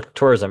 They're going to look at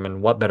tourism,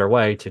 and what better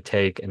way to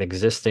take an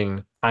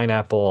existing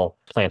pineapple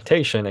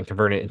plantation and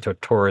convert it into a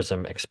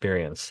tourism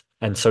experience.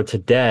 And so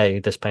today,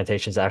 this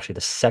plantation is actually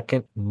the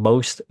second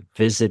most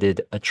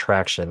visited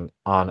attraction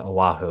on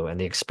Oahu.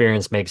 And the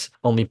experience makes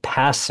only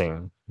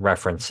passing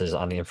references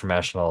on the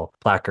informational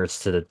placards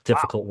to the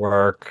difficult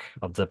work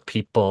of the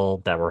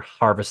people that were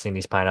harvesting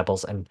these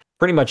pineapples, and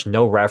pretty much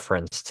no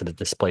reference to the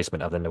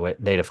displacement of the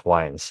native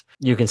Hawaiians.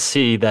 You can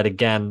see that,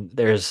 again,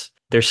 there's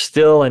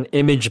still an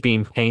image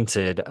being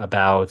painted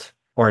about,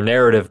 or a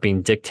narrative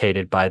being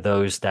dictated by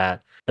those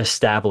that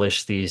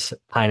established these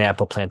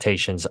pineapple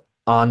plantations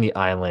on the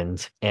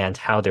island, and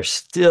how they're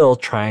still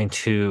trying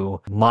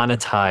to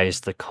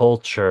monetize the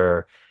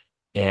culture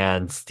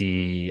and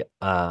the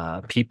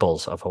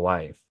peoples of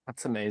Hawaii.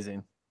 That's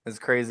amazing. As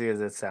crazy as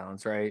it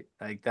sounds, right?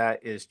 Like,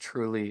 that is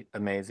truly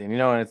amazing.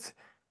 And it's,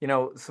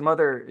 some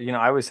other,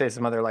 I always say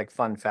some other like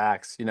fun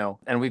facts,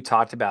 and we've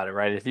talked about it,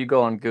 right? If you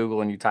go on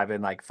Google and you type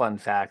in like fun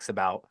facts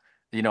about,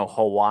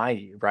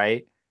 Hawaii,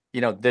 right?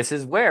 This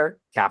is where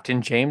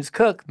Captain James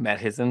Cook met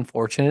his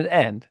unfortunate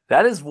end.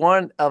 That is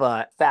one of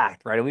a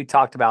fact, right? And we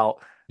talked about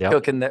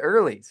Cook in the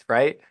earlies,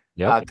 right?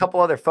 Yep. A couple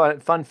other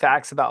fun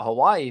facts about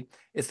Hawaii.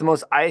 It's the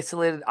most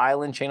isolated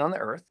island chain on the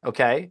earth,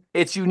 okay?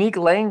 Its unique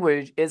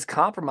language is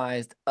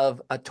comprised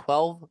of a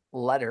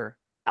 12-letter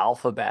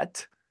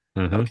alphabet,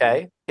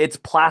 okay? It's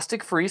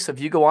plastic-free, so if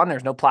you go on,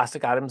 there's no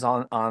plastic items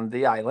on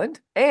the island.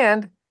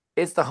 And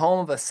it's the home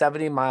of a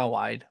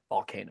 70-mile-wide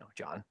volcano,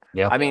 John.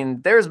 Yeah. I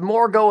mean, there's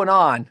more going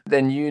on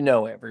than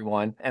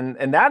everyone.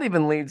 And that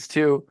even leads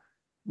to,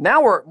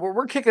 now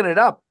we're kicking it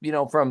up,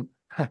 from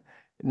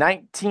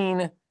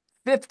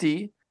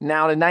 1950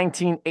 now to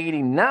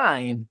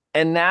 1989,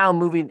 and now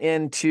moving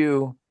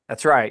into,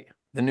 that's right,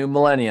 the new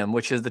millennium,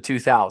 which is the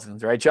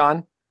 2000s, right,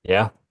 John?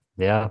 Yeah.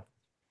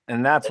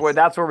 And that's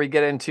where we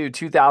get into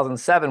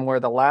 2007, where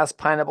the last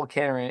pineapple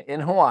cannery in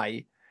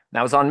Hawaii,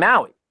 that was on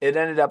Maui, it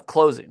ended up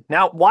closing.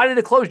 Now, why did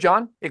it close,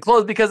 John? It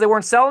closed because they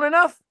weren't selling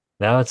enough?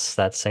 Now it's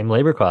that same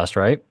labor cost,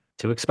 right?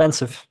 Too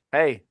expensive.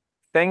 Hey,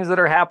 things that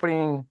are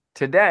happening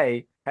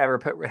today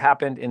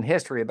happened in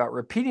history about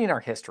repeating our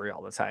history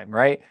all the time,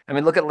 right? I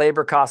mean, look at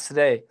labor costs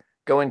today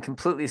going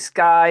completely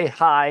sky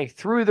high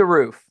through the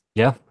roof.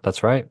 Yeah,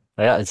 that's right.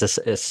 Yeah, it's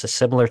a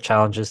similar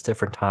challenges,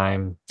 different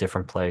time,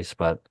 different place,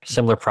 but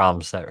similar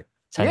problems that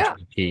tend to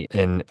repeat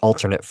in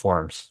alternate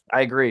forms.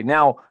 I agree.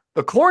 Now,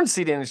 the corn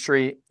seed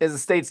industry is the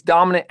state's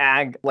dominant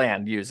ag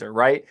land user,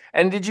 right?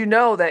 And did you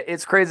know that,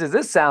 it's crazy as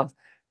this sounds,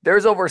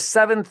 there's over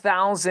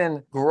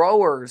 7,000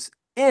 growers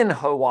in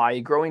Hawaii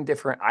growing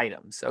different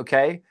items,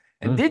 okay?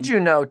 And did you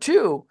know,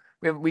 too,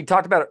 we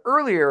talked about it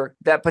earlier,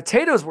 that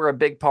potatoes were a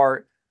big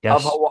part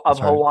of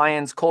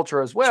Hawaiians'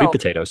 culture as well. Sweet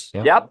potatoes.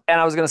 Yeah. Yep. And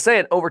I was going to say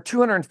it, over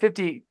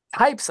 250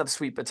 types of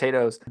sweet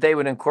potatoes they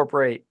would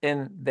incorporate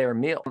in their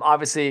meal.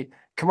 Obviously,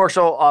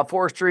 commercial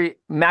forestry,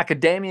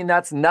 macadamia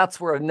nuts. Nuts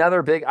were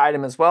another big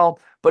item as well.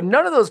 But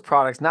none of those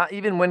products, not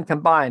even when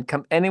combined,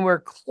 come anywhere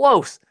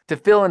close to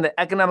filling the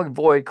economic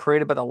void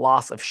created by the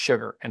loss of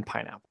sugar and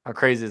pineapple. How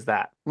crazy is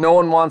that? No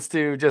one wants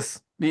to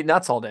just eat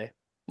nuts all day.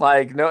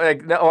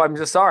 No, I'm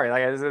just sorry.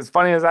 As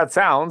funny as that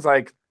sounds,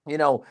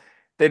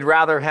 they'd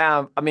rather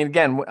have,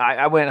 again,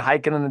 I went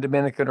hiking in the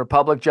Dominican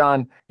Republic,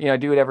 John. I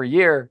do it every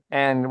year.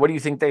 And what do you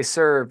think they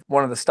serve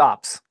one of the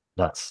stops?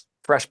 Nuts.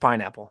 Fresh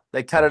pineapple.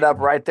 They cut it up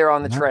right there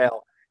on the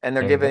trail, and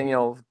they're giving,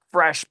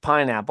 fresh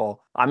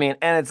pineapple. And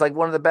it's like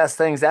one of the best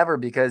things ever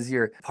because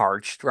you're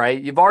parched, right?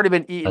 You've already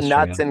been eating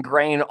nuts and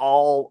grain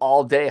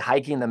all day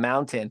hiking the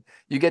mountain.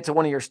 You get to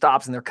one of your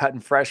stops and they're cutting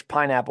fresh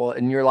pineapple,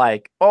 and you're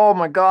like, oh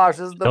my gosh,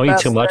 this is the Don't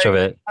best eat too much of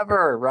it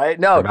ever, right?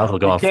 No, your mouth will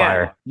go on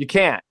fire. You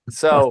can't.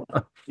 So,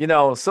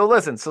 so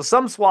listen,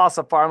 some swaths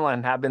of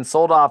farmland have been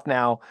sold off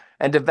now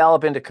and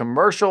develop into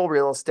commercial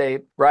real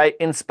estate, right?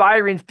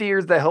 Inspiring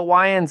fears that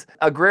Hawaiians'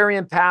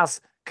 agrarian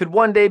past could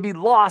one day be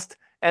lost,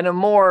 and a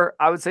more,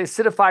 I would say,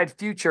 acidified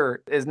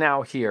future is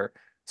now here.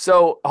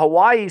 So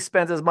Hawaii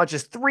spends as much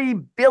as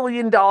 $3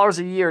 billion a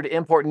year to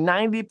import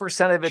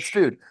 90% of its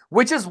food,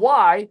 which is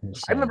why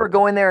I remember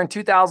going there in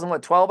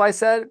 2012, I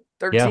said,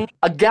 13. Yeah.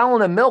 A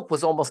gallon of milk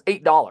was almost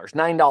 $8,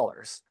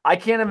 $9. I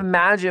can't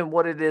imagine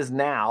what it is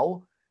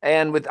now.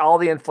 And with all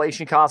the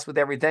inflation costs with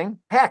everything,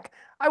 heck,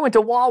 I went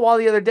to Wawa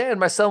the other day and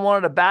my son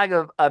wanted a bag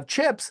of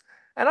chips,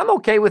 and I'm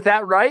okay with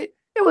that, right?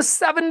 It was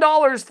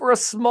 $7 for a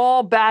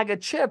small bag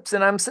of chips.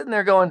 And I'm sitting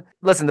there going,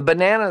 listen, the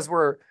bananas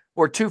were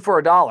 2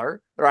 for $1,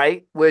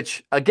 right?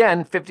 Which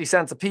again, 50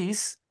 cents a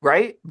piece,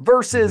 right?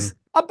 Versus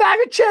a bag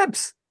of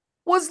chips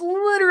was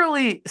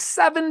literally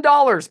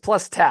 $7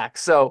 plus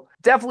tax. So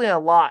definitely a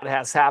lot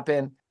has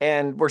happened,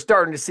 and we're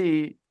starting to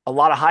see a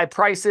lot of high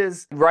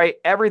prices, right?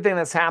 Everything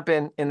that's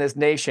happened in this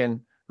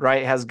nation,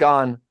 right, has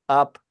gone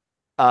up,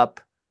 up,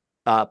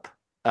 up,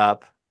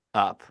 up,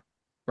 up,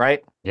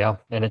 right? Yeah.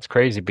 And it's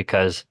crazy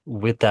because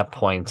with that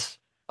point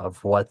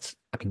of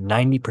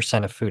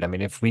 90% of food.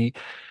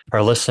 If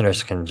our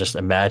listeners can just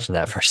imagine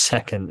that for a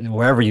second,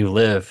 wherever you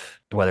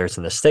live, whether it's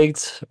in the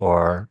States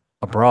or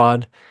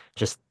abroad,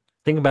 just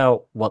think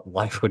about what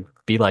life would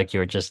be like.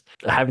 You're just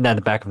having that in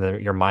the back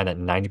of your mind that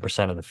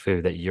 90% of the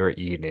food that you're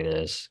eating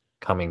is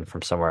coming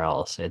from somewhere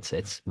else.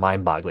 It's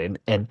mind-boggling.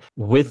 And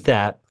with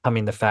that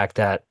coming the fact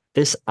that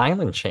this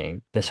island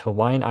chain, this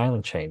Hawaiian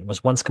island chain,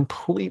 was once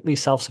completely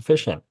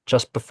self-sufficient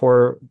just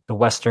before the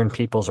Western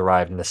peoples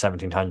arrived in the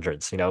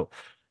 1700s.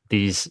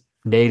 These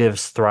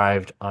natives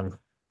thrived on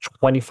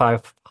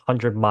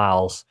 2,500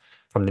 miles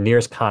from the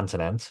nearest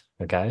continent.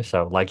 Okay.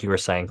 So like you were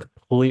saying,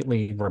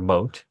 completely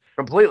remote.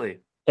 Completely.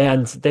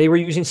 And they were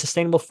using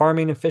sustainable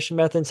farming and fishing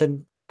methods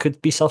and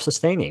could be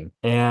self-sustaining.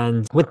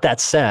 And with that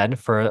said,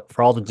 for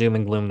all the doom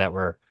and gloom that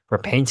we're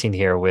painting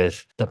here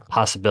with the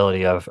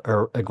possibility of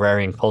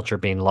agrarian culture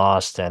being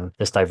lost and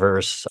this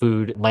diverse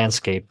food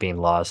landscape being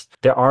lost,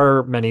 there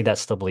are many that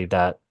still believe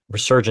that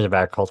resurgence of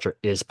agriculture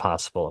is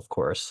possible, of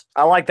course.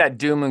 I like that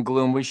doom and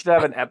gloom. We should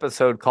have an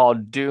episode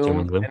called Doom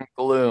and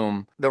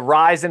Gloom, the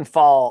rise and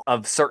fall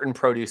of certain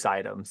produce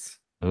items.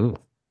 Ooh,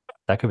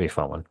 that could be a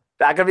fun one.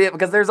 That could be it,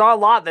 because there's a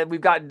lot that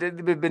we've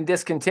been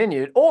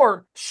discontinued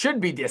or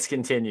should be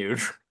discontinued.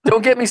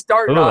 Don't get me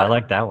started on. I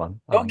like that one.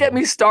 Don't get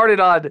me started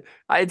on.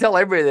 I tell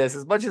everybody this.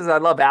 As much as I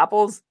love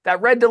apples, that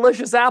Red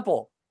Delicious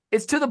apple.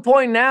 It's to the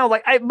point now,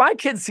 my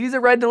kid sees a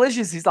Red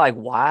Delicious. He's like,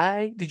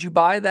 why did you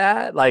buy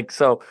that?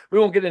 So we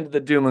won't get into the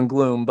doom and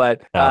gloom,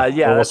 but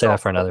we'll save that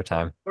for another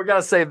time. We're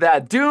going to save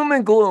that. Doom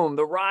and gloom,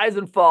 the rise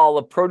and fall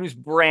of produce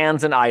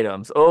brands and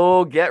items.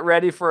 Oh, get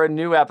ready for a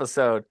new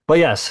episode. But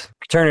yes,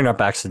 turning our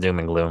backs to doom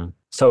and gloom.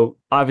 So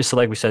obviously,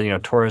 like we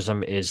said,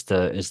 tourism is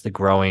the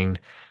growing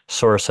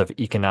source of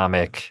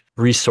economic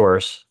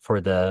resource for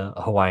the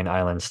Hawaiian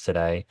Islands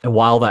today. And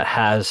while that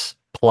has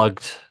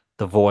plugged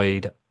the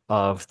void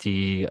of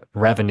the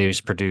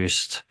revenues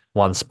produced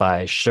once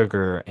by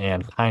sugar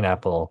and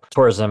pineapple,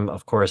 tourism,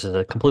 of course, is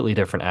a completely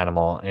different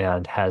animal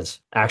and has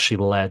actually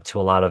led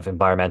to a lot of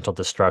environmental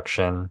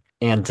destruction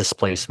and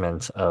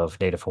displacement of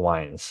Native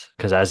Hawaiians.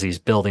 Because as these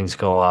buildings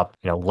go up,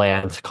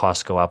 land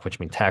costs go up, which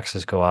means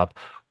taxes go up,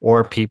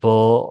 or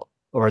people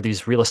or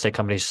these real estate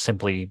companies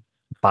simply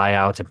buy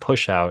out and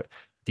push out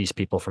these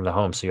people from the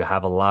home. So you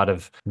have a lot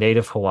of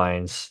native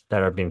Hawaiians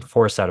that are being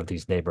forced out of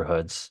these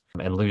neighborhoods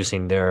and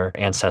losing their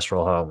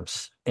ancestral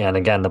homes. And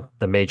again,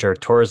 the major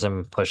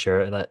tourism push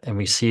here, and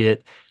we see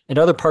it in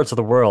other parts of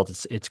the world,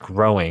 it's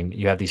growing.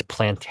 You have these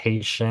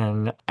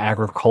plantation,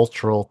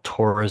 agricultural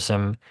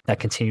tourism that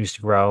continues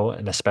to grow,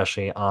 and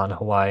especially on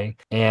Hawaii.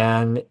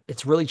 And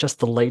it's really just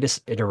the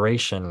latest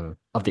iteration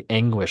of the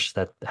anguish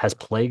that has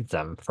plagued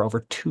them for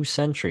over 2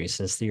 centuries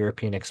since the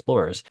European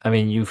explorers. I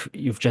mean,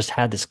 you've just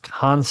had this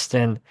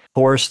constant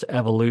forced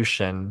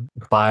evolution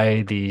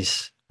by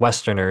these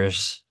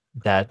Westerners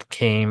that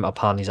came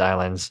upon these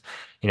islands.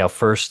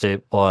 First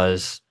it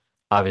was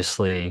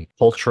obviously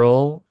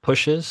cultural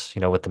pushes,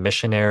 with the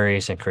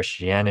missionaries and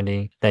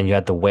Christianity. Then you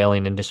had the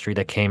whaling industry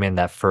that came in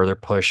that further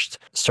pushed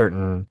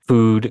certain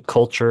food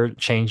culture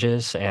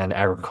changes and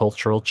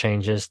agricultural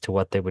changes to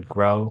what they would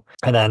grow.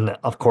 And then,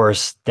 of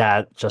course,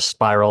 that just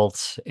spiraled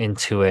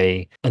into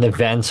an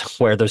event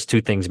where those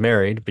two things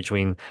married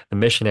between the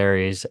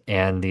missionaries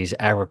and these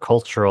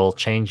agricultural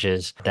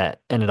changes that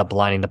ended up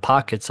lining the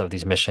pockets of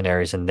these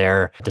missionaries and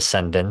their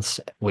descendants,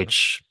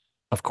 which,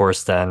 of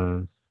course,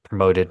 then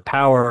promoted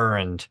power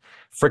and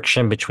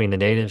friction between the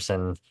natives.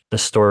 And the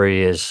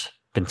story has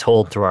been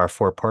told through our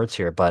 4 parts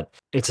here, but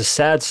it's a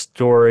sad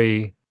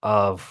story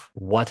of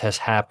what has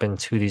happened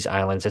to these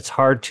islands. It's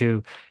hard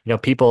to,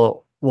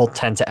 people will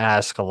tend to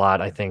ask a lot,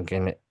 I think,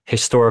 in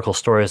historical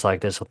stories like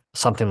this,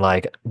 something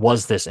like,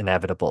 was this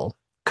inevitable?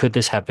 Could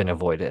this have been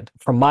avoided?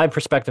 From my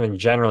perspective, and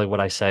generally what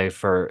I say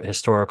for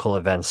historical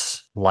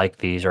events like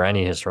these or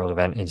any historical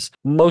event is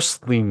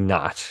mostly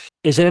not.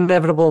 Is it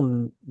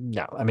inevitable?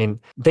 No. I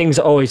mean, things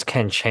always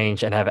can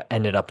change and have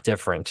ended up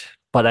different.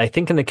 But I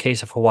think in the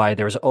case of Hawaii,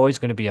 there was always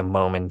going to be a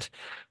moment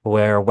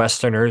where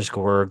Westerners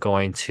were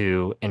going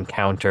to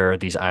encounter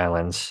these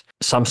islands.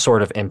 Some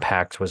sort of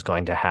impact was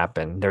going to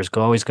happen. There's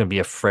always going to be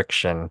a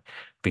friction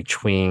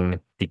between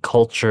the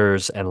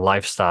cultures and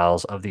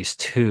lifestyles of these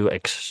two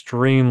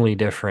extremely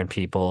different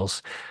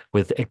peoples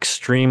with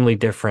extremely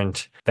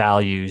different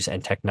values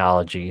and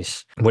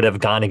technologies. Would have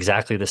gone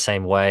exactly the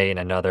same way in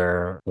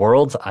another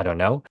world? I don't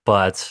know.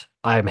 But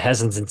I'm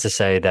hesitant to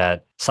say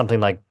that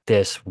something like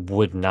this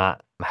would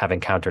not have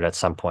encountered at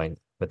some point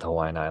with the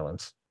Hawaiian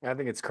Islands. I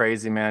think it's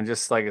crazy, man.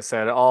 Just like I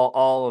said,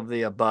 all of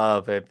the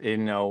above,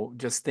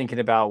 just thinking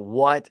about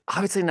what,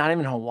 obviously not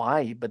even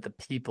Hawaii, but the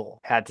people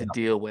had to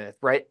deal with,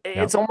 right?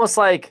 It's almost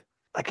like,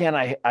 again,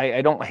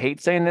 I don't hate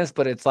saying this,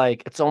 but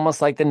it's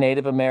almost like the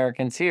Native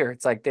Americans here.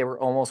 It's like they were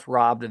almost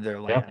robbed of their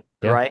land,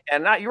 right?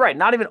 And you're right,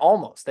 not even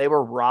almost. They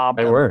were robbed.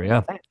 They were,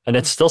 yeah. And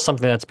it's still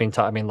something that's being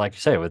taught. I mean, like you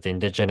say, with the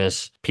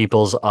indigenous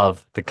peoples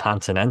of the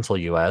continental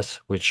U.S.,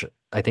 which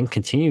I think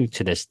continue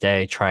to this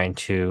day trying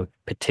to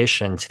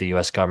petition to the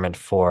U.S. government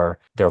for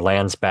their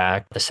lands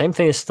back. The same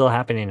thing is still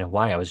happening in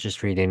Hawaii. I was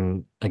just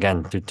reading,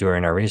 again,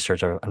 during our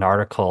research, an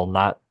article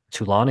not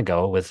too long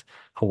ago with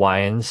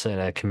Hawaiians and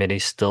a committee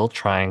still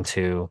trying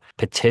to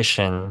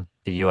petition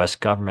the U.S.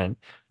 government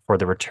for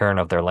the return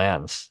of their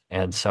lands.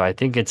 And so I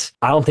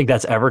don't think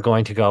that's ever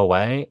going to go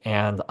away.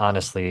 And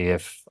honestly,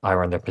 if I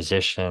were in their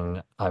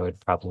position, I would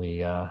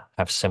probably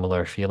have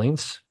similar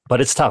feelings. But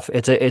it's tough.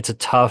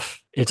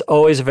 It's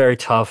always a very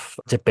tough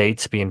debate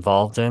to be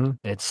involved in.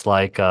 It's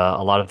like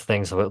a lot of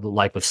things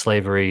like with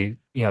slavery,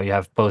 you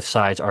have both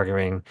sides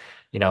arguing,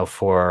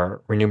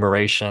 for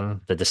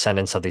remuneration, the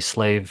descendants of these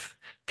slave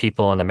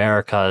people in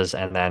Americas,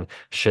 and then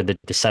should the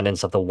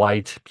descendants of the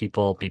white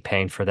people be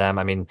paying for them?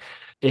 I mean,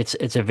 it's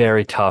a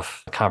very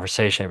tough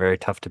conversation, a very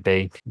tough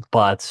debate,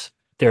 but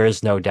there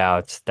is no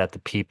doubt that the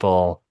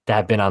people that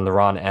have been on the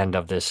wrong end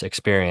of this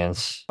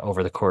experience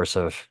over the course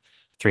of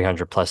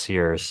 300 plus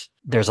years,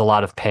 there's a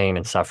lot of pain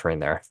and suffering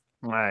there.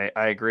 I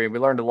agree. We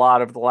learned a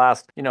lot over the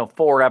last,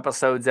 4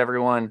 episodes,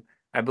 everyone.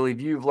 I believe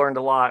you've learned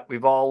a lot.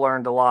 We've all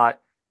learned a lot.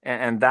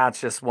 And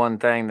that's just one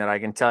thing that I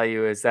can tell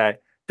you is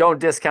that don't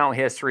discount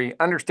history.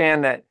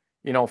 Understand that,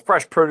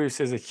 fresh produce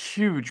is a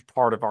huge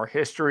part of our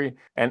history,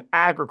 and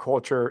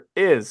agriculture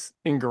is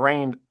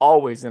ingrained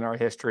always in our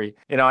history.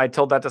 I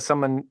told that to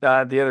someone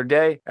the other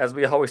day, as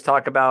we always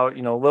talk about,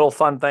 little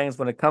fun things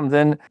when it comes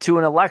in to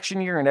an election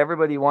year, and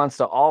everybody wants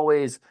to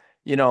always,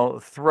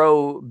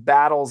 throw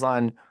battles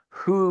on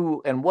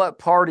who and what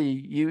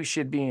party you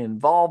should be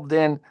involved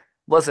in.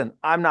 Listen,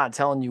 I'm not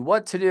telling you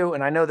what to do.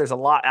 And I know there's a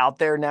lot out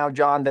there now,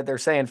 John, that they're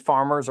saying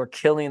farmers are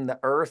killing the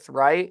earth,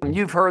 right?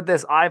 You've heard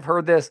this, I've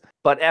heard this,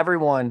 but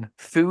everyone,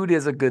 food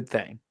is a good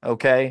thing,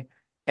 okay?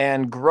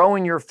 And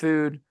growing your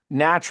food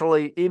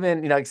naturally,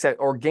 even, like I said,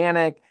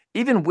 organic,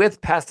 even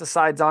with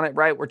pesticides on it,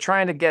 right? We're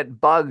trying to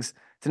get bugs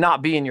to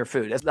not be in your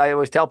food. As I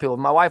always tell people,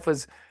 my wife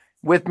was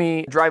with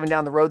me driving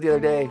down the road the other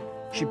day.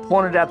 She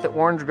pointed at the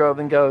orange grove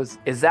and goes,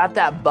 "Is that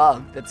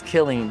bug that's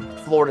killing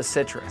Florida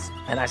citrus?"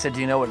 And I said,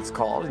 "Do you know what it's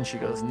called?" And she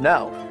goes,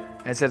 "No."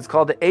 And I said, "It's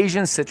called the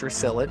Asian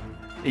citrus psyllid.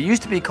 It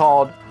used to be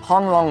called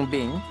Honglong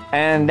Bing,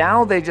 and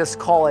now they just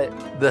call it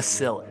the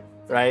psyllid,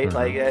 right?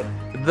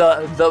 Mm-hmm.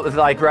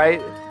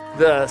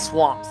 The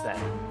swamp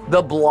thing,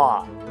 the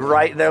blah,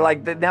 right? They're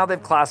like, now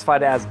they've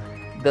classified as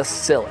the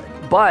psyllid.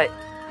 But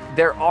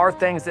there are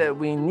things that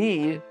we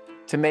need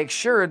to make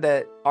sure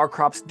that our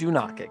crops do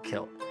not get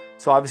killed.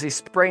 So obviously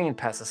spraying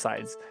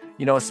pesticides,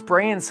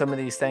 spraying some of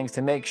these things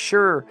to make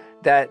sure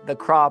that the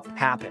crop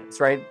happens,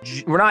 right?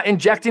 We're not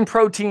injecting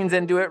proteins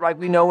into it like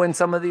we know in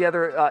some of the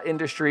other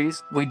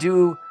industries. We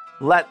do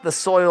let the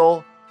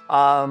soil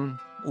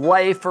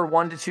lay for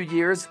 1 to 2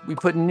 years. We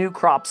put new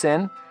crops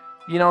in,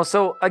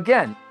 so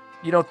again,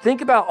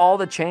 think about all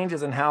the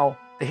changes and how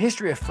the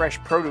history of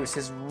fresh produce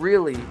has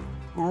really,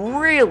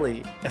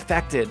 really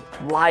affected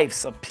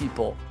lives of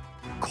people,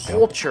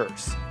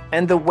 cultures,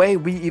 and the way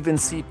we even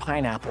see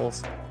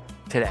pineapples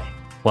today.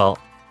 Well,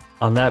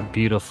 on that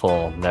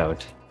beautiful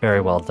note, very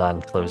well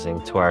done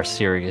closing to our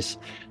series,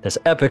 this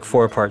epic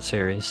 4-part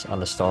series on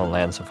the Stolen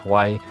Lands of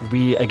Hawaii.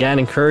 We again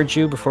encourage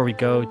you before we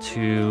go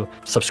to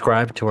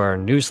subscribe to our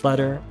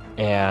newsletter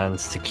and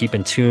to keep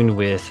in tune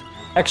with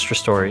extra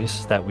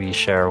stories that we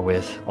share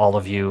with all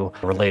of you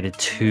related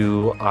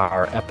to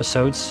our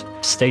episodes.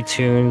 Stay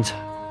tuned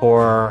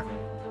for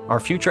our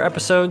future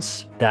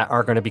episodes that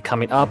are going to be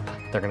coming up.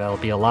 They're going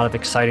to be a lot of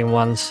exciting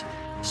ones.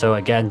 So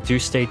again, do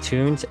stay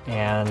tuned.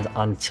 And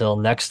until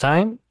next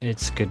time,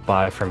 it's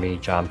goodbye for me,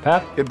 John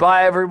Pep.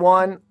 Goodbye,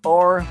 everyone.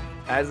 Or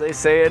as they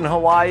say in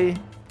Hawaii,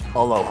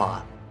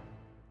 aloha.